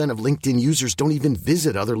 70% of LinkedIn users don't even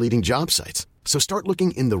visit other leading job sites. So start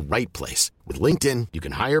looking in the right place. With LinkedIn, you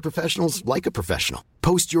can hire professionals like a professional.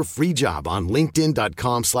 Post your free job on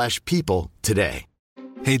linkedin.com/people today.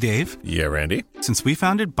 Hey, Dave. Yeah, Randy. Since we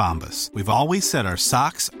founded Bombas, we've always said our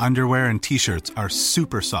socks, underwear, and T-shirts are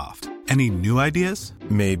super soft. Any new ideas?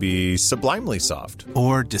 Maybe sublimely soft.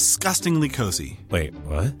 Or disgustingly cozy. Wait,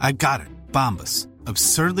 what? I got it. Bombas.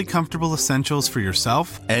 Absurdly comfortable essentials for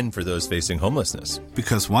yourself and for those facing homelessness.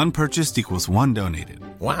 Because one purchased equals one donated.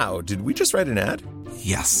 Wow, did we just write an ad?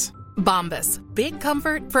 Yes. Bombas. Big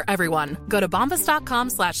comfort for everyone. Go to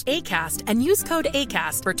bombas.com/ACAST and use code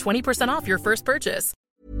ACAST for 20% off your first purchase.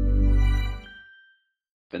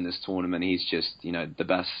 In this tournament, he's just,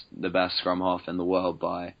 the best scrum half in the world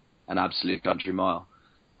by an absolute country mile.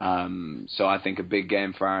 So I think a big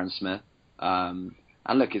game for Aaron Smith. And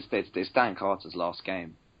look, it's Dan Carter's last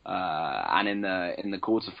game. And in the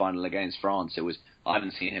quarterfinal against France, I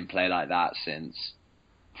haven't seen him play like that since.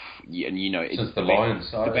 Since the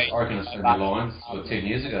Lions. I reckon it's from the Lions 10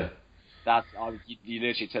 years ago. You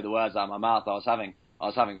literally took the words out of my mouth. I was having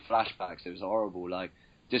flashbacks. It was horrible.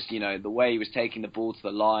 Just the way he was taking the ball to the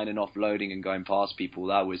line and offloading and going past people,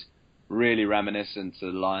 that was really reminiscent to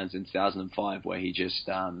the Lions in 2005, where he just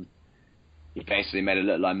he basically made it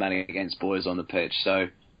look like men against boys on the pitch. So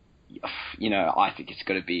I think it's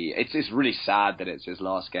going to be. It's really sad that it's his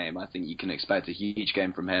last game. I think you can expect a huge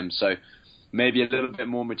game from him. So maybe a little bit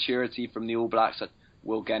more maturity from the All Blacks.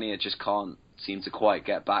 Will Genia just can't seem to quite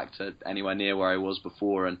get back to anywhere near where he was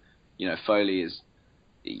before, and Foley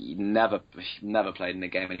he never played in a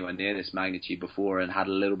game anywhere near this magnitude before, and had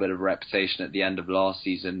a little bit of reputation at the end of last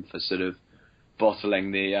season for sort of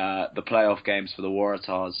bottling the playoff games for the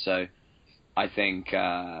Waratahs. So I think,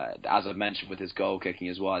 as I've mentioned with his goal kicking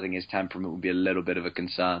as well, I think his temperament would be a little bit of a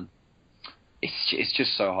concern. It's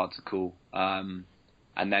just so hard to call.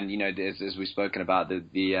 And then, as we've spoken about,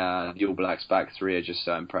 the All Blacks back three are just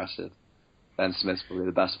so impressive. Ben Smith's probably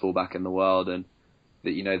the best fullback in the world, and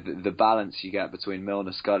the balance you get between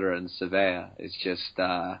Milner, Scudder, and Surveyor is just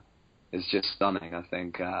stunning. I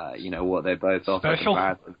think what they both offer.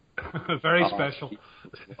 Special, very special.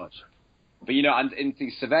 But and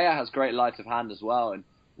Surveyor has great light of hand as well, and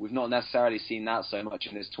we've not necessarily seen that so much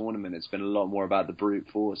in this tournament. It's been a lot more about the brute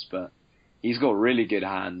force, but he's got really good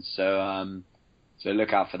hands. So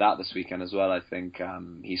look out for that this weekend as well. I think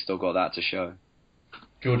he's still got that to show.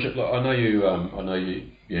 George, look, I know you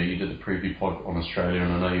did the preview pod on Australia,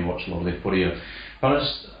 and I know you watch a lot of their footy. But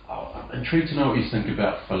I'm intrigued to know what you think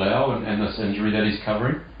about Folau and this injury that he's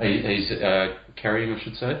carrying, I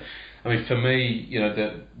should say. I mean, for me,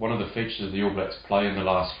 one of the features of the All Blacks play in the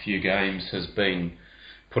last few games has been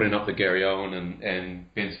putting up the Gary Owen and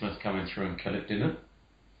Ben Smith coming through and collecting it.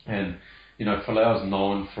 And Folau's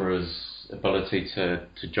known for his ability to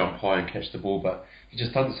jump high and catch the ball, but he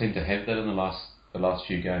just doesn't seem to have that in the last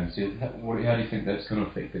few games. How do you think that's going to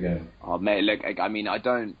affect the game? Oh, mate, look, I mean,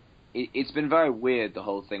 it's been very weird, the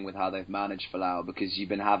whole thing with how they've managed Folau, because you've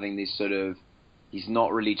been having these sort of, he's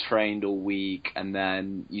not really trained all week, and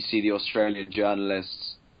then you see the Australian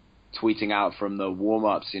journalists tweeting out from the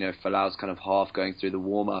warm-ups, Folau's kind of half going through the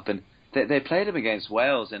warm-up, and they played him against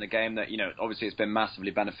Wales in a game that, obviously it's been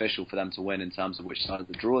massively beneficial for them to win in terms of which side of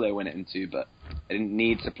the draw they win it into, but they didn't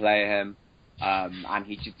need to play him. And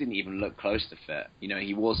he just didn't even look close to fit.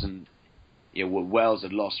 He wasn't. Wales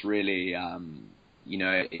had lost really. In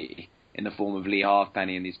the form of Lee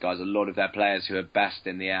Halfpenny and these guys, a lot of their players who are best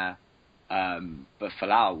in the air. But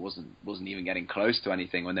Folau wasn't even getting close to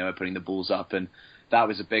anything when they were putting the balls up, and that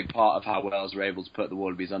was a big part of how Wales were able to put the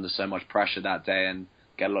Wallabies under so much pressure that day and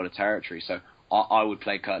get a lot of territory. So I would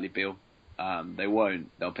play Kurtley Beale. They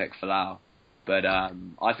won't. They'll pick Folau. But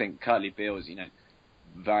I think Kurtley Beale is,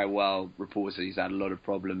 very well reported that he's had a lot of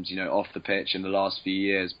problems, off the pitch in the last few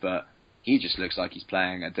years, but he just looks like he's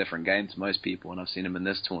playing a different game to most people, and I've seen him in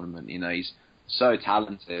this tournament. He's so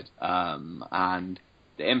talented, and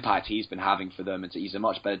the impact he's been having for them, he's a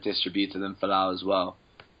much better distributor than Folau as well.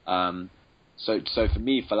 So for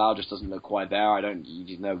me, Folau just doesn't look quite there.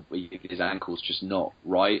 His ankle's just not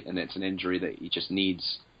right, and it's an injury that he just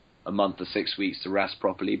needs a month or 6 weeks to rest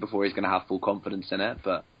properly before he's going to have full confidence in it,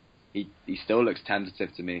 but he still looks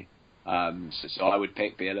tentative to me. So I would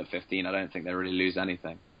pick Beale at 15. I don't think they'll really lose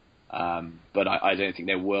anything. But I don't think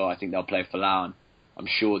they will. I think they'll play Folau, and I'm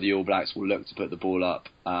sure the All Blacks will look to put the ball up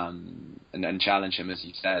and challenge him, as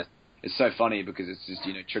you said. It's so funny because it's just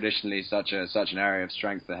traditionally such an area of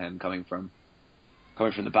strength for him coming from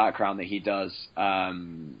the background that he does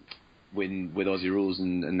with Aussie rules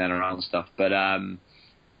and then around stuff. But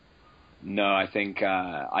no, I think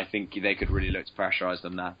they could really look to pressurise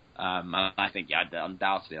them there. I think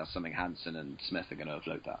undoubtedly that's something Hansen and Smith are going to have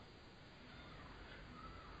looked at.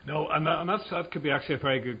 No, and that could be actually a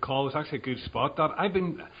very good call. It's actually a good spot. I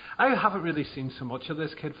haven't really seen so much of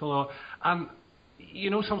this kid Folau, and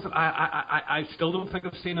something I still don't think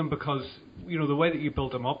I've seen him because the way that you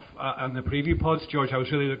built him up in the preview pods, George. I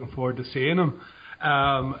was really looking forward to seeing him.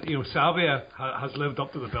 Savia has lived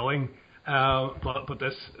up to the billing, but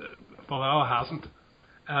this Folau hasn't.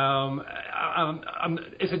 Do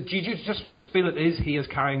you just feel he is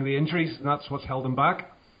carrying the injuries and that's what's held him back?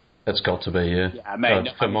 It's got to be, yeah. Yeah, mate.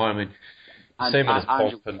 Same as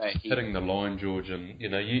pop and hitting the line, George, and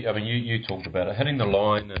you talked about it, hitting the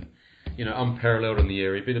line and unparalleled in the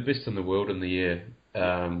air. He'd be the best in the world in the air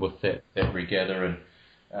with that regather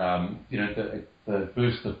and the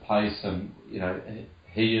burst of pace, and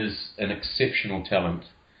he is an exceptional talent,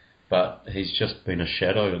 but he's just been a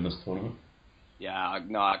shadow in this tournament. Yeah,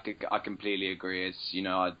 I completely agree. It's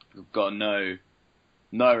I've got no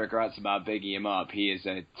regrets about bigging him up. He is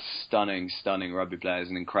a stunning rugby player. He's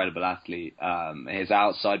an incredible athlete. His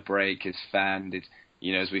outside break, his fend,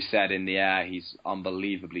 as we said, in the air, he's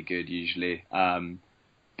unbelievably good usually.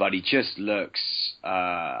 But he just looks.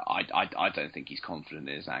 I don't think he's confident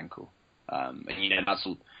in his ankle.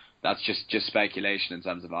 That's just speculation in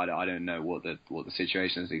terms of I don't know what the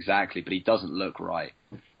situation is exactly, but he doesn't look right.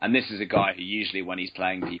 And this is a guy who usually, when he's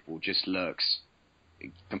playing people, just looks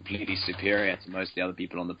completely superior to most of the other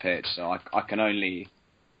people on the pitch. So I can only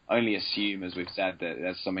assume, as we've said, that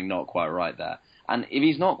there's something not quite right there. And if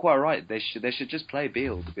he's not quite right, they should just play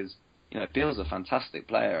Beale, because Beale's a fantastic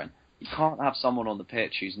player, and you can't have someone on the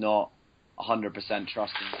pitch who's not 100%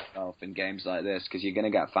 trusting himself in games like this, because you're going to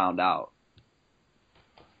get found out.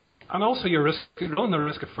 And also you're running the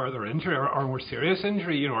risk of further injury or more serious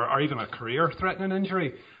injury, or even a career-threatening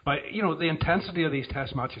injury. But the intensity of these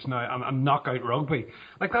Test matches now and knockout rugby,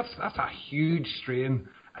 like that's a huge strain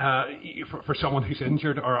for someone who's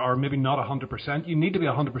injured or maybe not 100%. You need to be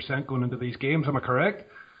 100% going into these games. Am I correct?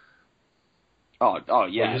 Oh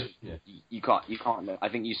yeah. You can't. I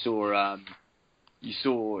think you saw.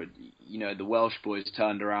 The Welsh boys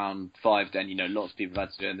turned around 5-10. Lots of people have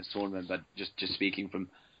had to do it in this tournament, but just speaking from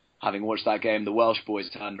having watched that game, the Welsh boys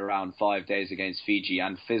turned around 5 days against Fiji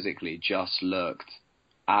and physically just looked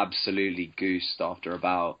absolutely goosed after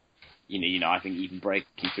about, I think even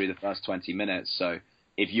breaking through the first 20 minutes. So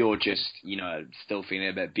if you're just, still feeling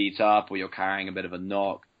a bit beat up or you're carrying a bit of a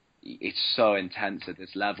knock, it's so intense at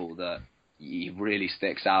this level that it really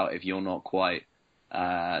sticks out if you're not quite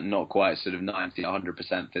sort of 90,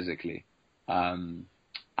 100% physically.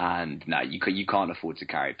 And no, you can't afford to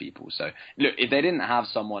carry people. So look, if they didn't have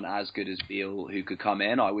someone as good as Beale who could come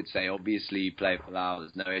in, I would say obviously play Folau,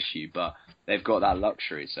 there's no issue. But they've got that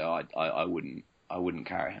luxury, so I wouldn't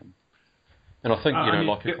carry him. And I think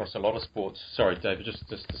across a lot of sports. Sorry, David, just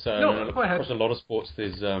to say, go ahead. Across a lot of sports,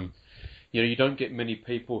 there's you don't get many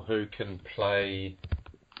people who can play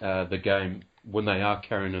the game when they are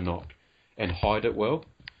carrying a knock and hide it well.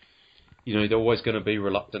 They're always going to be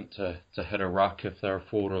reluctant to hit a ruck if they're a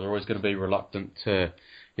forward, or they're always going to be reluctant to,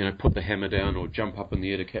 put the hammer down or jump up in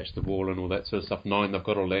the air to catch the ball and all that sort of stuff, knowing they've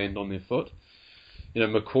got to land on their foot.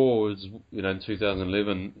 McCaw was, in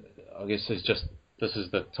 2011, I guess this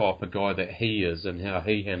is the type of guy that he is and how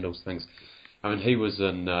he handles things. I mean, he was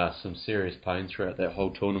in some serious pain throughout that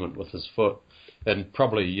whole tournament with his foot, and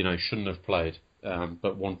probably, shouldn't have played,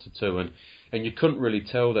 but wanted to, and you couldn't really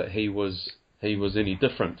tell that he was any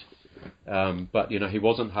different. But he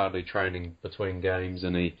wasn't hardly training between games,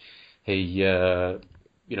 and you're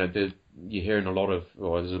hearing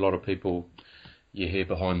there's a lot of people you hear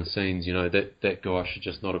behind the scenes, that guy should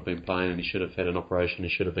just not have been playing, and he should have had an operation, he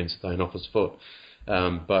should have been staying off his foot.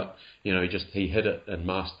 But he hit it and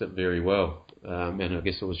masked it very well, and I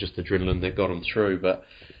guess it was just adrenaline that got him through. But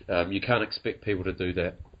you can't expect people to do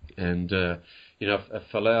that, and if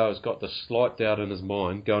Folau has got the slight doubt in his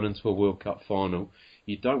mind going into a World Cup final,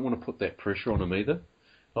 you don't want to put that pressure on him either.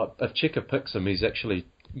 Like, if Cheika picks him, he's actually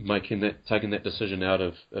taking that decision out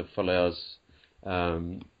of Folau's,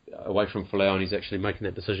 away from Folau, and he's actually making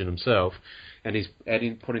that decision himself, and he's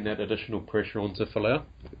putting that additional pressure onto Folau.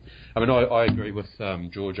 I mean, I agree with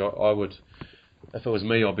George. I would, if it was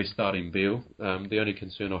me, I'd be starting Beale. The only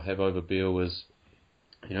concern I have over Beale is,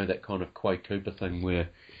 that kind of Quay Cooper thing where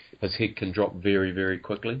his head can drop very, very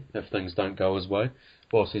quickly if things don't go his way.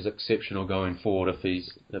 Whilst he's exceptional going forward, if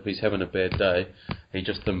he's having a bad day, he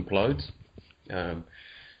just implodes.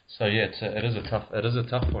 So yeah, it is a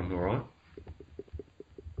tough one, all right.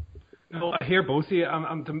 Well, I hear both of you,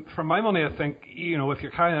 and for my money, I think if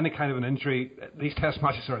you're carrying any kind of an injury, these Test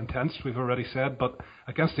matches are intense. We've already said, but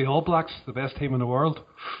against the All Blacks, the best team in the world,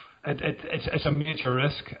 it's a major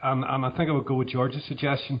risk, and I think I would go with George's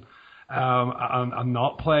suggestion. And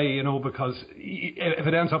not play, because if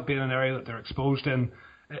it ends up being an area that they're exposed in,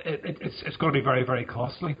 it's going to be very, very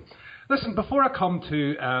costly. Listen, before I come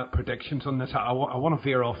to predictions on this, I want to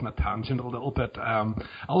veer off on a tangent a little bit. A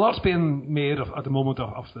lot's being made at the moment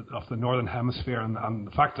of the Northern Hemisphere and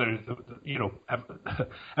the fact that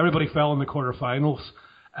everybody fell in the quarterfinals,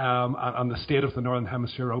 and the state of the Northern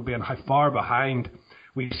Hemisphere rugby and how far behind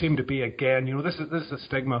we seem to be again. This is a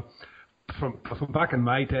stigma. From back in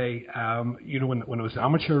my day, when it was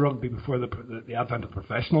amateur rugby before the advent of the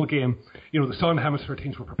professional game, the Southern Hemisphere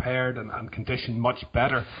teams were prepared and conditioned much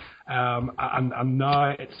better, and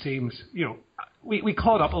now it seems we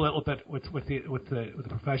caught up a little bit with the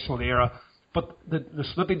professional era, but the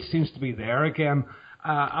slippage seems to be there again.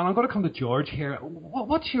 And I'm going to come to George here.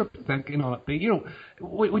 What's your thinking on it?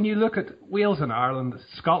 When you look at Wales and Ireland,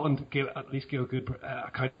 Scotland at least gave a good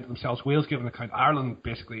account of themselves. Wales gave an account. Ireland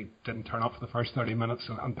basically didn't turn up for the first 30 minutes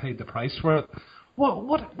and paid the price for it.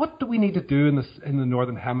 What do we need to do in the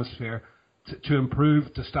Northern Hemisphere to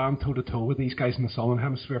improve, to stand toe-to-toe with these guys in the Southern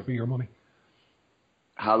Hemisphere for your money?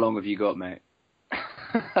 How long have you got, mate?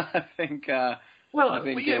 I think... we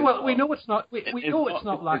know it's not. We know it's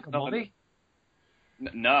not lack of money.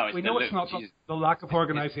 No, we know it's not the lack of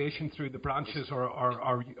organisation through the branches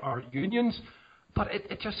or unions, but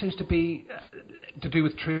it just seems to be to do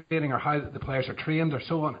with training or how the players are trained or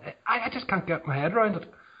so on. I just can't get my head around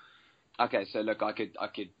it. Okay, so look,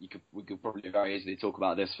 we could probably very easily talk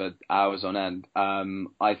about this for hours on end.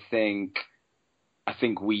 I think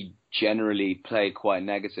we generally play quite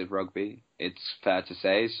negative rugby. It's fair to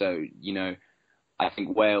say. So, I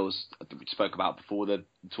think Wales, we spoke about before the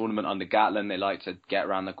tournament under Gatland, they like to get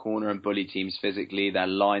around the corner and bully teams physically. Their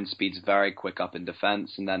line speed's very quick up in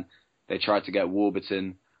defence, and then they try to get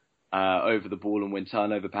Warburton over the ball and win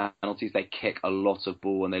turnover penalties. They kick a lot of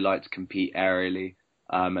ball and they like to compete aerially.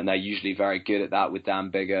 And they're usually very good at that with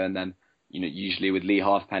Dan Biggar, and then usually with Lee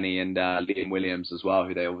Halfpenny and Liam Williams as well,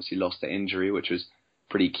 who they obviously lost to injury, which was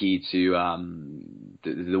pretty key to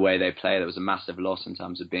the way they play. There was a massive loss in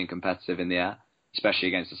terms of being competitive in the air, especially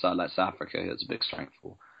against a side like South Africa. That's a big strength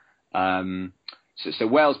for. So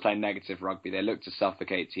Wales play negative rugby. They look to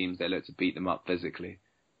suffocate teams. They look to beat them up physically.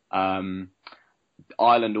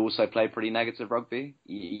 Ireland also play pretty negative rugby.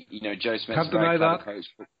 Joe Smith's a very clever coach.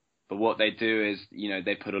 But what they do is,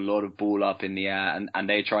 they put a lot of ball up in the air and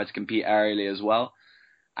they try to compete aerially as well.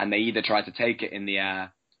 And they either try to take it in the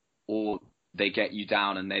air or they get you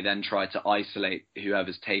down and they then try to isolate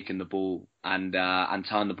whoever's taken the ball and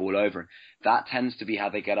turn the ball over. That tends to be how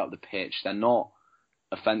they get up the pitch. They're not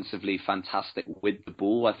offensively fantastic with the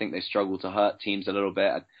ball. I think they struggle to hurt teams a little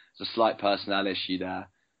bit. There's a slight personnel issue there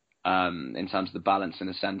in terms of the balance in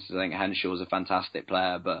a sense. I think Henshaw's a fantastic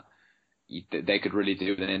player, but they could really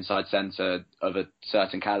do with an inside centre of a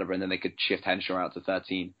certain calibre, and then they could shift Henshaw out to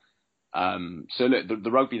 13. So look,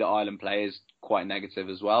 the rugby that Ireland play is quite negative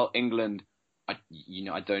as well. England, I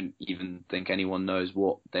don't even think anyone knows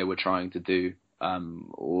what they were trying to do,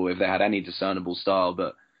 or if they had any discernible style.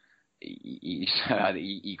 But you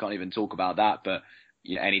can't even talk about that. But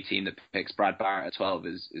any team that picks Brad Barrett at 12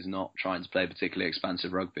 is not trying to play particularly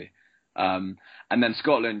expansive rugby. And then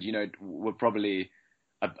Scotland, were probably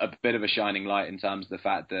a bit of a shining light in terms of the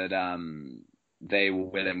fact that they were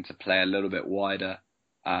willing to play a little bit wider.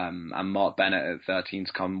 And Mark Bennett at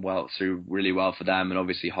 13's come through really well for them. And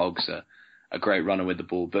obviously Hogg's a great runner with the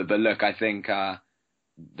ball. But look, I think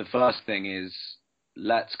the first thing is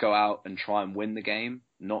let's go out and try and win the game,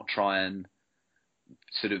 not try and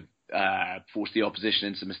sort of force the opposition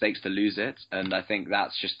into mistakes to lose it. And I think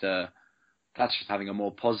that's just having a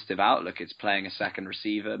more positive outlook. It's playing a second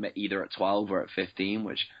receiver, either at 12 or at 15,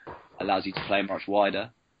 which allows you to play much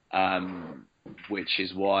wider, which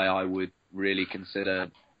is why I would really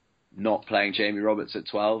consider not playing Jamie Roberts at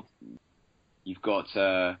 12. You've got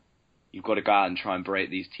to go out and try and break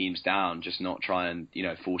these teams down, just not try and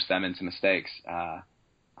force them into mistakes.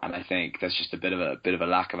 And I think there's just a bit of a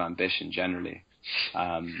lack of ambition generally.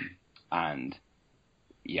 And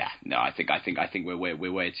yeah, no, I think we're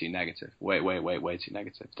way too negative. Way too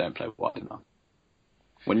negative. Don't play wide enough.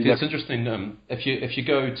 It's interesting. If you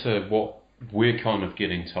go to what we're kind of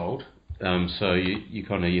getting told, so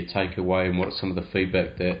you take away and what some of the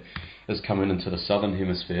feedback that is coming into the southern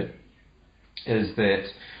hemisphere is that,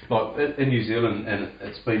 like in New Zealand, and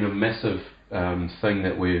it's been a massive thing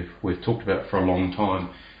that we've talked about for a long time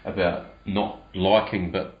about not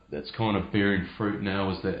liking, but it's kind of bearing fruit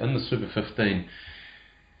now. Is that in the Super 15?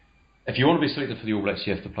 If you want to be selected for the All Blacks,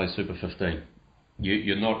 you have to play Super 15.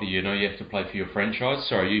 You have to play for your franchise.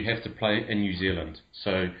 Sorry, you have to play in New Zealand.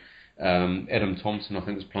 So Adam Thompson, I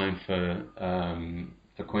think, was playing for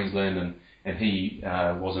Queensland, and he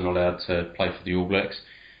wasn't allowed to play for the All Blacks.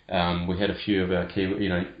 We had a few of our key,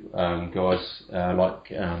 guys like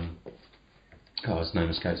his name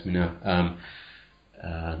escapes me now.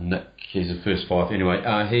 Nick, he's the first five. Anyway,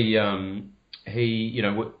 he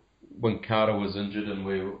when Carter was injured and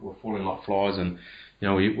we were falling like flies, and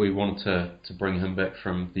we wanted to bring him back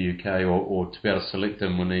from the UK or to be able to select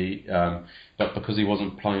him when but because he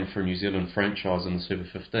wasn't playing for a New Zealand franchise in the Super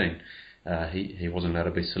 15, he wasn't allowed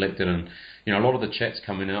to be selected. And a lot of the chat's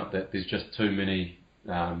coming out that there's just too many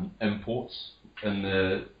imports in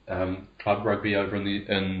the club rugby over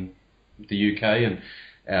in the UK, and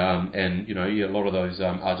a lot of those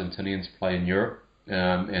Argentinians play in Europe.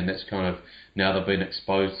 And that's kind of, now they've been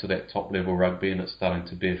exposed to that top level rugby and it's starting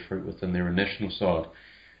to bear fruit within their national side.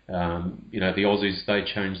 The Aussies, they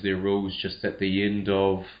changed their rules just at the end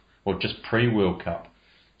of, or just pre-World Cup,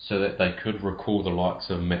 so that they could recall the likes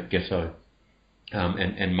of Matt Giteau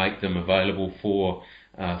and make them available for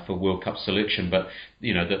World Cup selection. But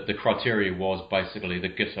the criteria was basically the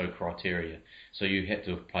Giteau criteria. So you had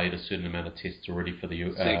to have played a certain amount of tests already for the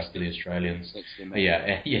Australians. 60,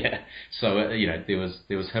 yeah. So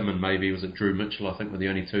there was him and maybe was it Drew Mitchell, I think, were the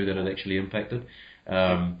only two that had actually impacted.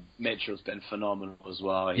 Mitchell's been phenomenal as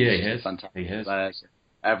well. He has. A fantastic He has. player.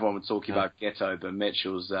 Everyone would talk about Ghetto, but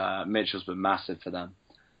Mitchell's been massive for them.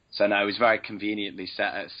 So no, it was very conveniently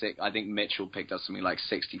set at 6. I think Mitchell picked up something like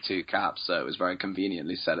 62 caps, so it was very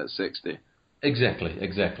conveniently set at 60. Exactly.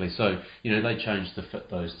 So, they changed to fit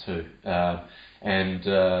those two.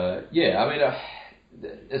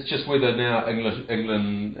 It's just whether now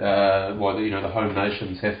England, the home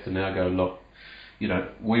nations have to now go, look,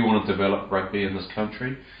 we want to develop rugby in this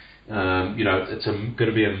country. It's going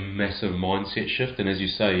to be a massive mindset shift, and as you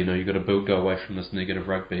say, you've got to go away from this negative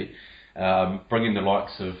rugby. Bringing the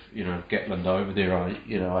likes of Gatland over there, I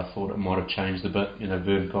thought it might have changed a bit.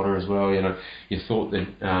 Vern Cotter as well. You thought that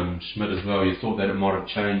Schmidt as well. You thought that it might have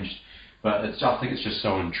changed, but I think it's just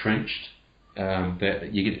so entrenched that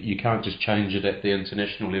you can't just change it at the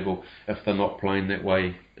international level if they're not playing that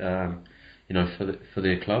way. For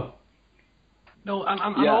their club. No,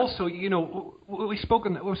 and also, we've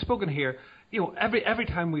spoken here. Every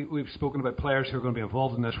time we've spoken about players who are going to be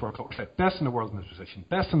involved in this World Cup, like best in the world in this position,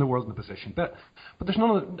 best in the world in the position. But there's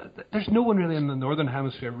no one really in the Northern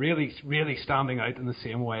Hemisphere really standing out in the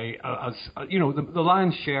same way as the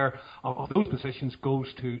lion's share of those positions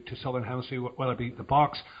goes to Southern Hemisphere, whether it be the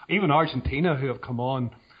Box, even Argentina, who have come on.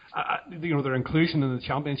 Their inclusion in the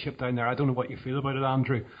championship down there. I don't know what you feel about it,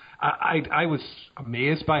 Andrew. I was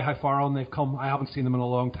amazed by how far on they've come. I haven't seen them in a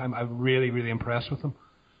long time. I'm really, really impressed with them.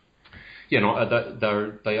 They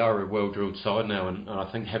are a well-drilled side now, and I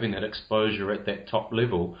think having that exposure at that top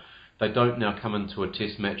level, they don't now come into a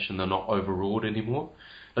test match and they're not overawed anymore.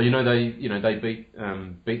 They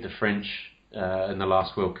beat the French in the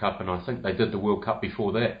last World Cup, and I think they did the World Cup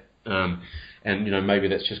before that. And maybe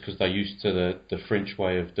that's just because they're used to the French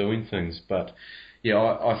way of doing things. But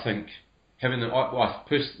I think having them.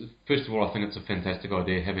 First of all, I think it's a fantastic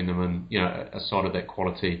idea having them in a side of that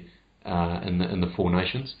quality in the Four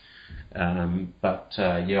Nations. I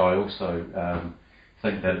also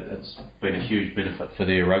think that it's been a huge benefit for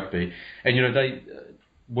their rugby. And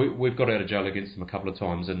we've got out of jail against them a couple of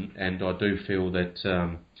times, and I do feel that.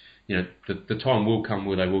 The time will come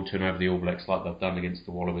where they will turn over the All Blacks like they've done against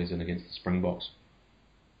the Wallabies and against the Springboks.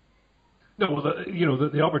 No, well,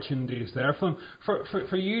 the opportunity is there for them.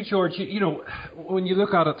 For you, George, when you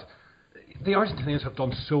look at it, the Argentinians have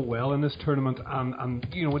done so well in this tournament, and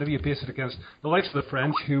whenever you base it against the likes of the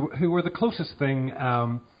French, who were the closest thing,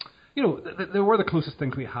 they were the closest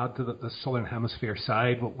thing we had to the Southern Hemisphere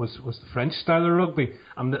side was the French style of rugby,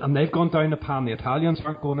 and they've gone down the pan. The Italians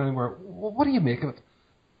aren't going anywhere. What do you make of it?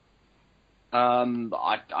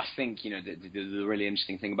 I think the really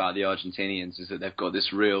interesting thing about the Argentinians is that they've got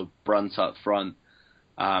this real brunt up front.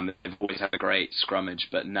 They've always had a great scrummage,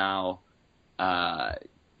 but now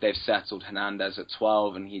they've settled Hernandez at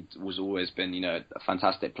 12, and he was always been a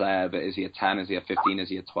fantastic player. But is he a 10? Is he a 15? Is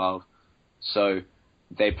he a 12? So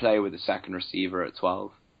they play with a second receiver at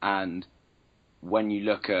 12, and when you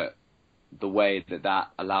look at the way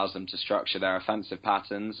that allows them to structure their offensive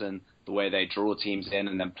patterns and the way they draw teams in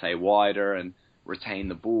and then play wider and retain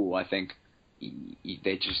the ball, I think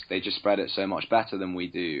they just spread it so much better than we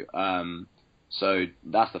do. So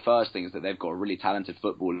that's the first thing, is that they've got a really talented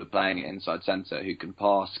footballer playing at inside centre who can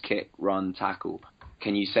pass, kick, run, tackle.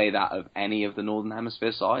 Can you say that of any of the Northern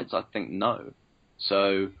Hemisphere sides? I think no.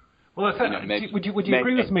 So, well, would you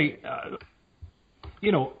agree with me?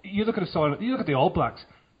 You look at the All Blacks.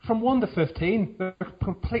 From 1 to 15, they're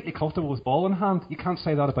completely comfortable with ball in hand. You can't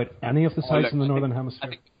say that about any of the sides in the Northern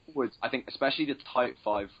Hemisphere. I think especially the type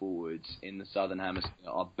 5 forwards in the Southern Hemisphere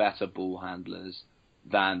are better ball handlers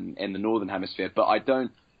than in the Northern Hemisphere. But I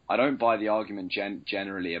don't buy the argument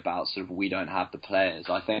generally about sort of we don't have the players.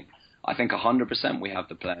 I think 100% we have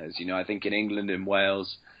the players. I think in England, in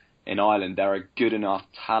Wales, in Ireland, there are good enough,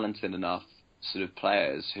 talented enough sort of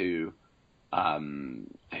players who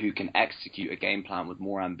can execute a game plan with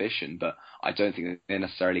more ambition, but I don't think they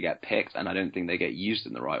necessarily get picked, and I don't think they get used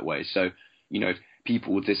in the right way. So, if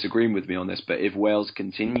people will disagree with me on this, but if Wales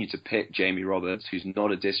continue to pick Jamie Roberts, who's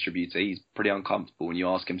not a distributor, he's pretty uncomfortable when you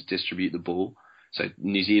ask him to distribute the ball. So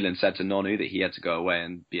New Zealand said to Nonu that he had to go away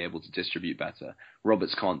and be able to distribute better.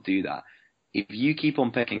 Roberts can't do that. If you keep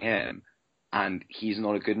on picking him and he's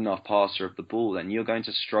not a good enough passer of the ball, then you're going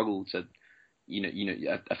to struggle to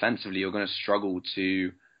offensively, you're going to struggle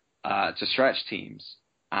to stretch teams.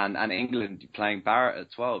 And England playing Barrett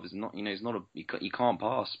at 12 is not, he can't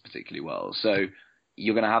pass particularly well. So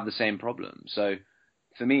you're going to have the same problem. So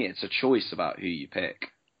for me, it's a choice about who you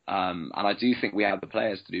pick. And I do think we have the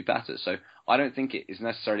players to do better. So I don't think it is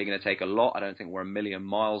necessarily going to take a lot. I don't think we're a million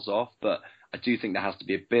miles off, but I do think there has to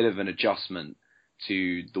be a bit of an adjustment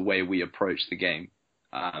to the way we approach the game.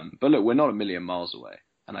 But look, we're not a million miles away,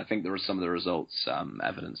 and I think there are some of the results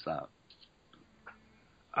evidence that.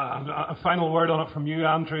 A final word on it from you,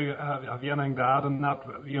 Andrew. Have you anything to add on that?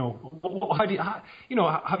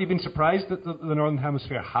 Have you been surprised that the Northern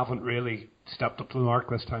Hemisphere haven't really stepped up to the mark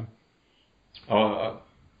this time? I'm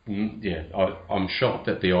shocked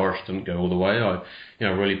that the Irish didn't go all the way. I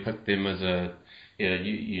really picked them as a,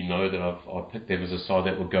 you know that I picked them as a side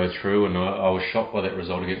that would go through, and I was shocked by that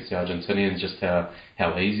result against the Argentinians, just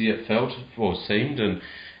how easy it felt or seemed, and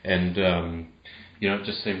it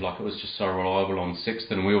just seemed like it was just so reliable on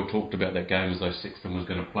Sexton. We all talked about that game as though Sexton was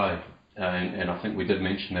going to play, and I think we did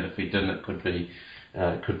mention that if he didn't, it could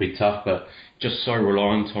be tough, but just so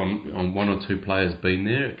reliant on one or two players being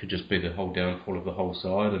there, it could just be the whole downfall of the whole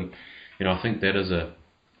side. And I think that is a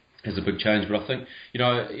big change. But I think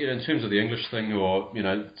in terms of the English thing, or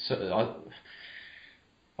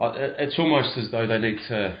it's almost as though they need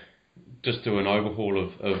to just do an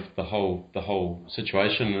overhaul of the whole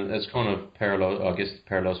situation. It's kind of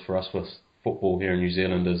parallels for us with football here in New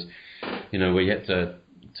Zealand. Is we had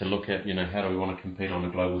to look at how do we want to compete on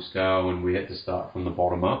a global scale, and we had to start from the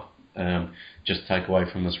bottom up. Just take away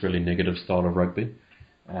from this really negative style of rugby.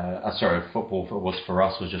 Football for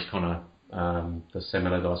us was just kind of the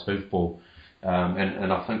Semi-Allardyce hoofball,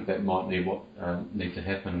 and I think that might be what needs to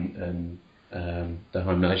happen in the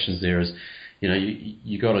home nations. There is,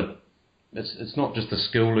 you got to. It's not just a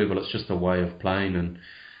skill level; it's just a way of playing,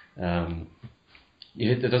 and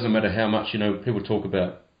it doesn't matter how much people talk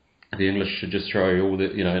about. The English should just throw all the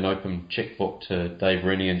an open checkbook to Dave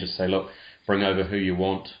Rennie and just say, look, bring over who you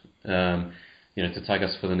want, to take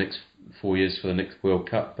us for the next 4 years for the next World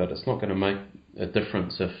Cup. But it's not going to make a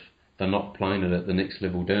difference if they're not playing it at the next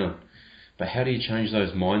level down. But how do you change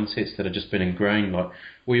those mindsets that have just been ingrained? Like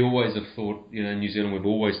we always have thought, in New Zealand, we've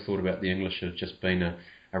always thought about the English as just being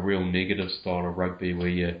a real negative style of rugby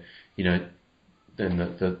where then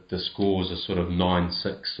the scores are sort of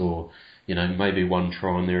 9-6 or maybe one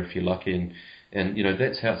try in there if you're lucky, and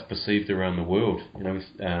that's how it's perceived around the world.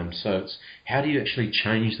 So it's how do you actually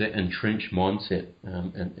change that entrenched mindset,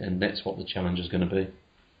 and that's what the challenge is going to be.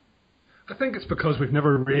 I think it's because we've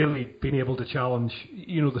never really been able to challenge,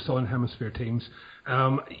 the Southern Hemisphere teams.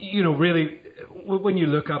 Really, when you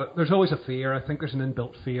look at it, there's always a fear. I think there's an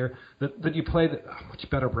inbuilt fear that you play a much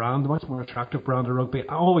better brand, a much more attractive brand of rugby.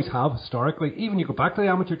 I always have historically. Even you go back to the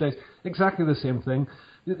amateur days, exactly the same thing.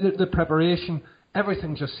 The preparation,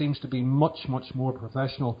 everything just seems to be much, much more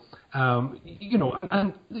professional. And you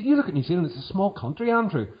look at New Zealand, it's a small country,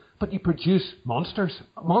 Andrew, but you produce monsters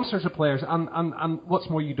of players, and what's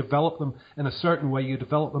more, you develop them in a certain way. You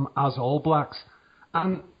develop them as All Blacks,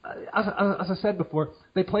 and as I said before,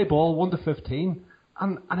 they play ball 1 to 15,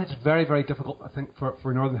 and it's very, very difficult, I think,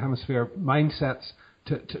 for Northern Hemisphere mindsets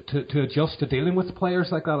to adjust to dealing with players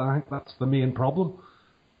like that. I think that's the main problem.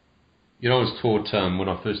 I was taught when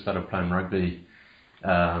I first started playing rugby,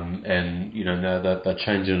 and now they're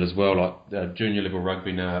changing it as well. Like junior level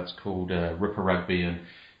rugby now, it's called Ripper Rugby, and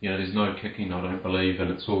there's no kicking, I don't believe,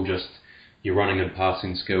 and it's all just your running and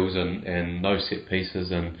passing skills and no set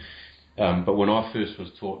pieces. And but when I first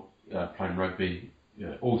was taught playing rugby,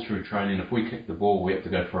 all through training, if we kicked the ball, we had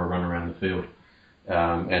to go for a run around the field.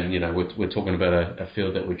 And we're talking about a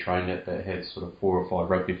field that we trained at that had sort of 4 or 5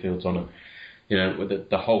 rugby fields on it.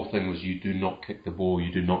 The whole thing was you do not kick the ball,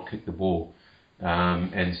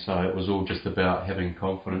 and so it was all just about having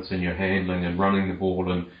confidence in your handling and running the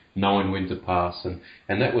ball and knowing when to pass,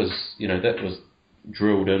 and that was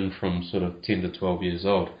drilled in from sort of 10 to 12 years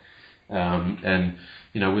old, and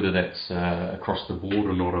whether that's across the board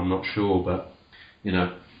or not, I'm not sure, but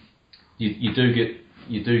you do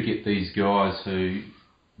get these guys who.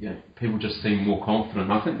 People just seem more confident.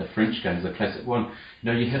 And I think the French game is a classic one.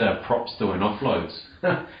 You had our props doing offloads.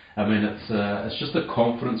 I mean, it's just the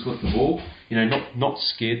confidence with the ball. Not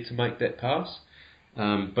scared to make that pass.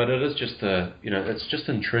 But it is just it's just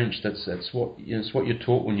entrenched. It's what you're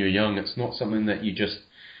taught when you're young. It's not something that you just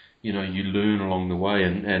you learn along the way.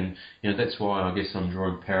 And that's why I guess I'm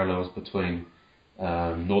drawing parallels between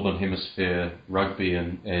Northern Hemisphere rugby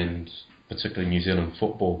and particularly New Zealand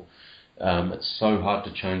football. It's so hard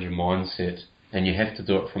to change your mindset, and you have to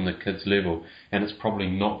do it from the kids' level, and it's probably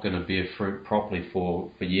not going to bear fruit properly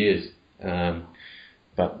for years.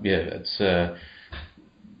 But yeah, it's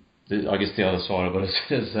I guess the other side of it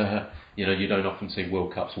is you don't often see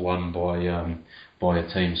World Cups won by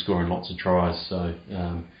a team scoring lots of tries. So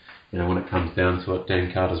when it comes down to it,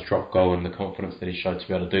 Dan Carter's drop goal and the confidence that he showed to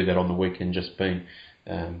be able to do that on the weekend just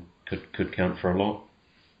could count for a lot.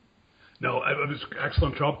 No, it was an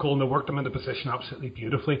excellent job, Colin. They worked them into position absolutely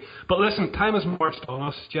beautifully. But listen, time has marched on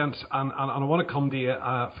us, gents, and I want to come to you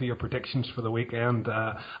for your predictions for the weekend.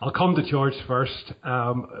 I'll come to George first.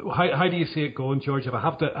 How do you see it going, George? If I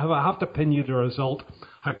have to pin you the result,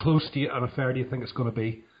 how close to you and how fair do you think it's going to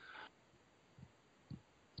be?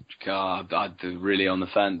 God, I'm really on the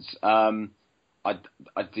fence. I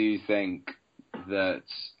do think that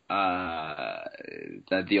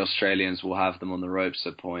the Australians will have them on the ropes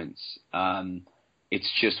at points.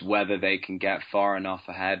 It's just whether they can get far enough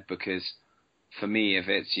ahead, because for me, if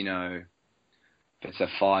it's a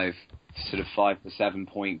 5 to 7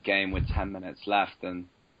 point game with 10 minutes left, then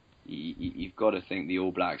you've got to think the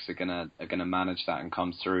All Blacks are gonna manage that and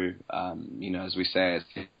come through. As we say, it's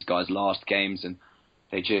these guys' last games, and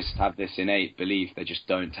they just have this innate belief they just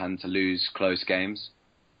don't tend to lose close games.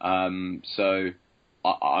 So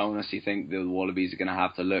I honestly think the Wallabies are going to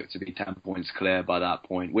have to look to be 10 points clear by that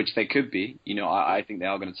point, which they could be. I think they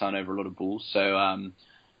are going to turn over a lot of balls, so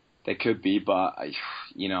they could be. But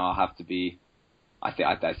I'll have to be. I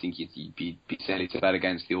think you'd be silly to bet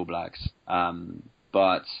against the All Blacks.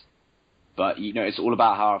 But it's all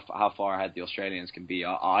about how far ahead the Australians can be.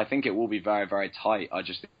 I think it will be very, very tight. I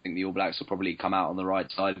just think the All Blacks will probably come out on the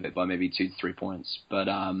right side of it by maybe 2 to 3 points. But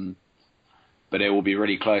it will be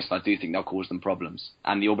really close. I do think they'll cause them problems.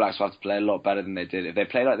 And the All Blacks will have to play a lot better than they did. If they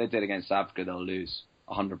play like they did against Africa, they'll lose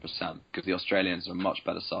 100%, because the Australians are a much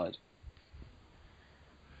better side.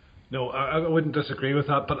 No, I wouldn't disagree with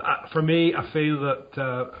that. But for me, I feel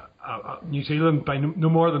that New Zealand, by no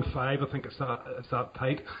more than 5, I think it's that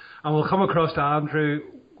tight. And we'll come across to Andrew.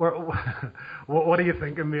 What are you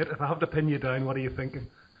thinking, mate? If I have to pin you down, what are you thinking?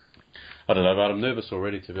 I don't know, but I'm nervous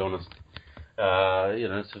already, to be honest.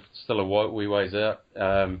 It's still a wee ways out.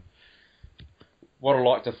 What I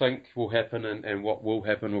like to think will happen and what will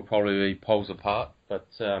happen will probably be poles apart. But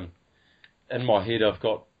in my head, I've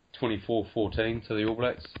got 24-14 to the All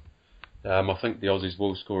Blacks. I think the Aussies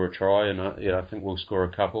will score a try, and I think we'll score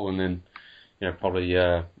a couple, and then probably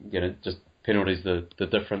just penalties the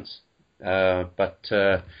difference. But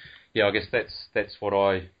I guess that's what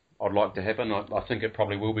I'd like to happen. I think it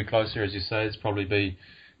probably will be closer, as you say. It's probably be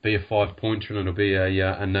a 5-pointer, and it'll be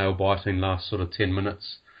a nail-biting last sort of 10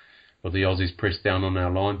 minutes with the Aussies pressed down on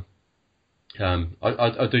our line.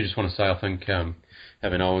 I do just want to say I think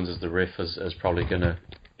having Owens as the ref is probably going to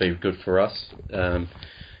be good for us. I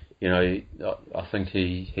think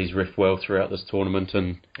he's reffed well throughout this tournament,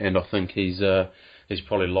 and I think he's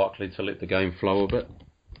probably likely to let the game flow a bit.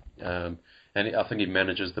 And I think he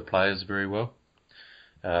manages the players very well.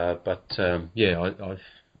 I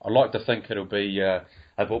like to think it'll be a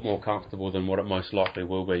bit more comfortable than what it most likely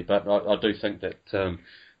will be. But I do think that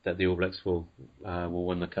the All Blacks will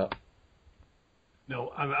win the cup.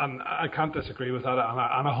 No, and I can't disagree with that,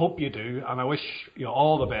 and I hope you do, and I wish you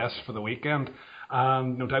all the best for the weekend.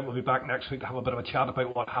 And no doubt we'll be back next week to have a bit of a chat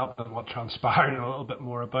about what happened and what transpired and a little bit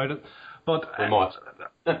more about it. But we might.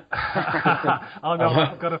 I'm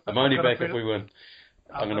only back if we win.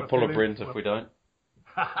 I'm going to pull a Brent if we don't.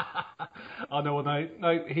 No, now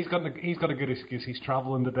he's got a good excuse. He's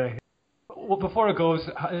travelling today. Well, before it goes,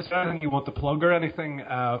 is there anything you want to plug or anything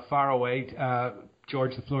far away?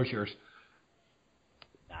 George, the floor is yours.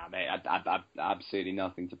 Nah, mate, I absolutely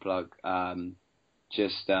nothing to plug.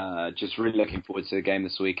 Just really looking forward to the game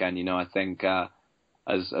this weekend. I think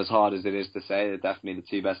as hard as it is to say, they're definitely the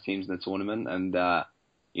 2 best teams in the tournament, and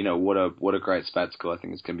what a great spectacle. I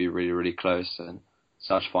think it's going to be really, really close and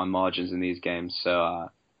such fine margins in these games. So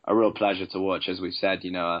a real pleasure to watch. As we've said,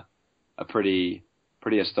 a pretty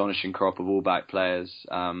astonishing crop of All Black players,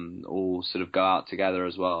 all sort of go out together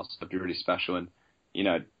as well. So it'd be really special, and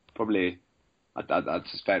probably. I'd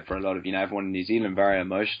suspect for a lot of everyone in New Zealand very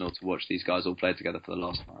emotional to watch these guys all play together for the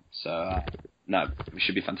last time. So it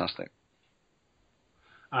should be fantastic.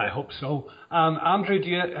 I hope so. Andrew,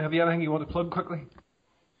 have you anything you want to plug quickly?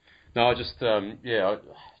 No, I just I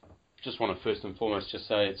just want to first and foremost just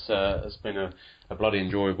say it's been a bloody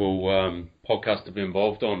enjoyable podcast to be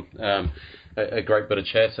involved on. A great bit of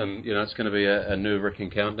chat, and it's going to be a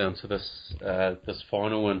nerve-wracking countdown to this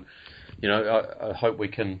final, and I hope we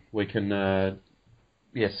can send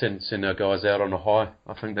our guys out on a high.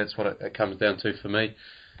 I think that's what it comes down to for me.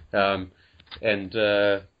 I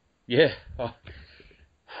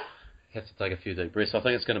have to take a few deep breaths. I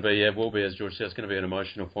think it's going to be, will be, as George said, it's going to be an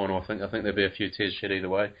emotional final. I think there'll be a few tears shed either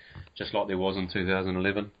way, just like there was in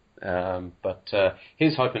 2011. But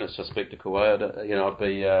here's hoping it's a spectacle. I'd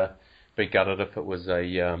be gutted if it was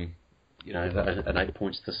an 8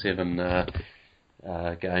 points to 7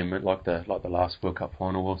 game like the last World Cup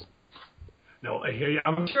final was. No, I hear you.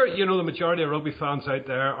 I'm sure the majority of rugby fans out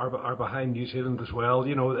there are behind New Zealand as well.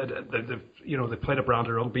 They played a brand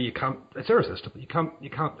of rugby. It's irresistible. You can't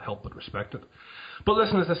help but respect it. But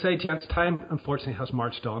listen, as I say, gents, time unfortunately has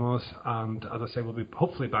marched on us, and as I say, we'll be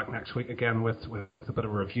hopefully back next week again with a bit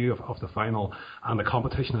of a review of the final and the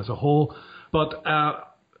competition as a whole. But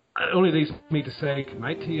it only leaves me to say good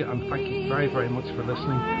night to you, and thank you very, very much for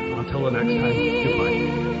listening. And until the next time,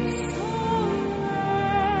 goodbye.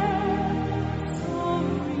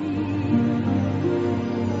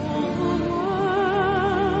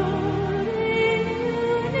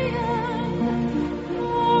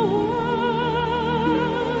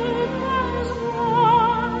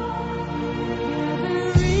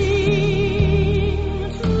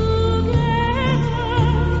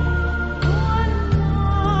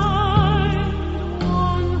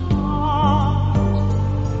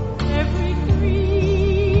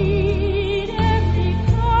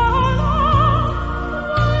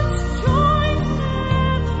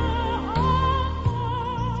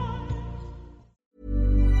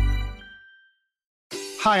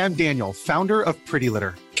 Hi, I'm Daniel, founder of Pretty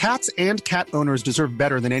Litter. Cats and cat owners deserve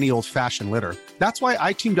better than any old-fashioned litter. That's why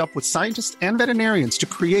I teamed up with scientists and veterinarians to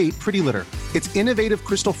create Pretty Litter. Its innovative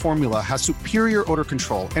crystal formula has superior odor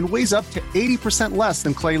control and weighs up to 80% less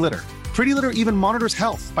than clay litter. Pretty Litter even monitors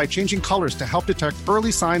health by changing colors to help detect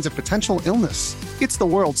early signs of potential illness. It's the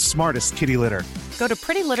world's smartest kitty litter. Go to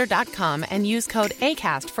prettylitter.com and use code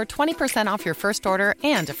ACAST for 20% off your first order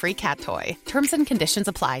and a free cat toy. Terms and conditions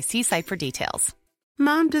apply. See site for details.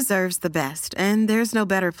 Mom deserves the best, and there's no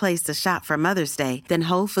better place to shop for Mother's Day than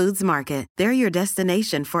Whole Foods Market. They're your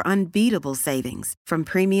destination for unbeatable savings, from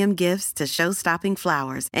premium gifts to show-stopping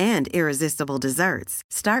flowers and irresistible desserts.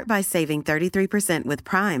 Start by saving 33% with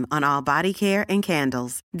Prime on all body care and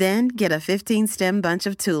candles. Then get a 15-stem bunch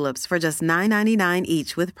of tulips for just $9.99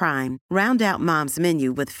 each with Prime. Round out Mom's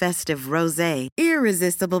menu with festive rosé,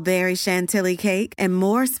 irresistible berry chantilly cake, and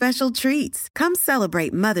more special treats. Come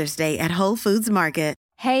celebrate Mother's Day at Whole Foods Market.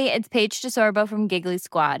 Hey, it's Paige DeSorbo from Giggly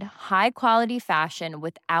Squad. High quality fashion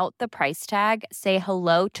without the price tag. Say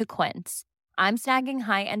hello to Quince. I'm snagging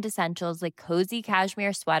high-end essentials like cozy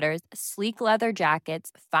cashmere sweaters, sleek leather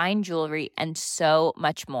jackets, fine jewelry, and so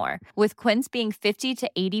much more. With Quince being 50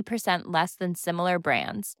 to 80% less than similar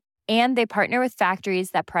brands. And they partner with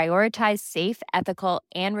factories that prioritize safe, ethical,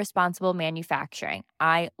 and responsible manufacturing.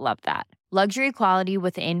 I love that. Luxury quality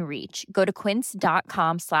within reach. Go to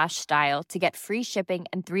quince.com/style to get free shipping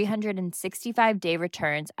and 365-day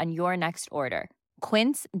returns on your next order.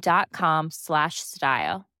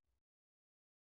 Quince.com/style.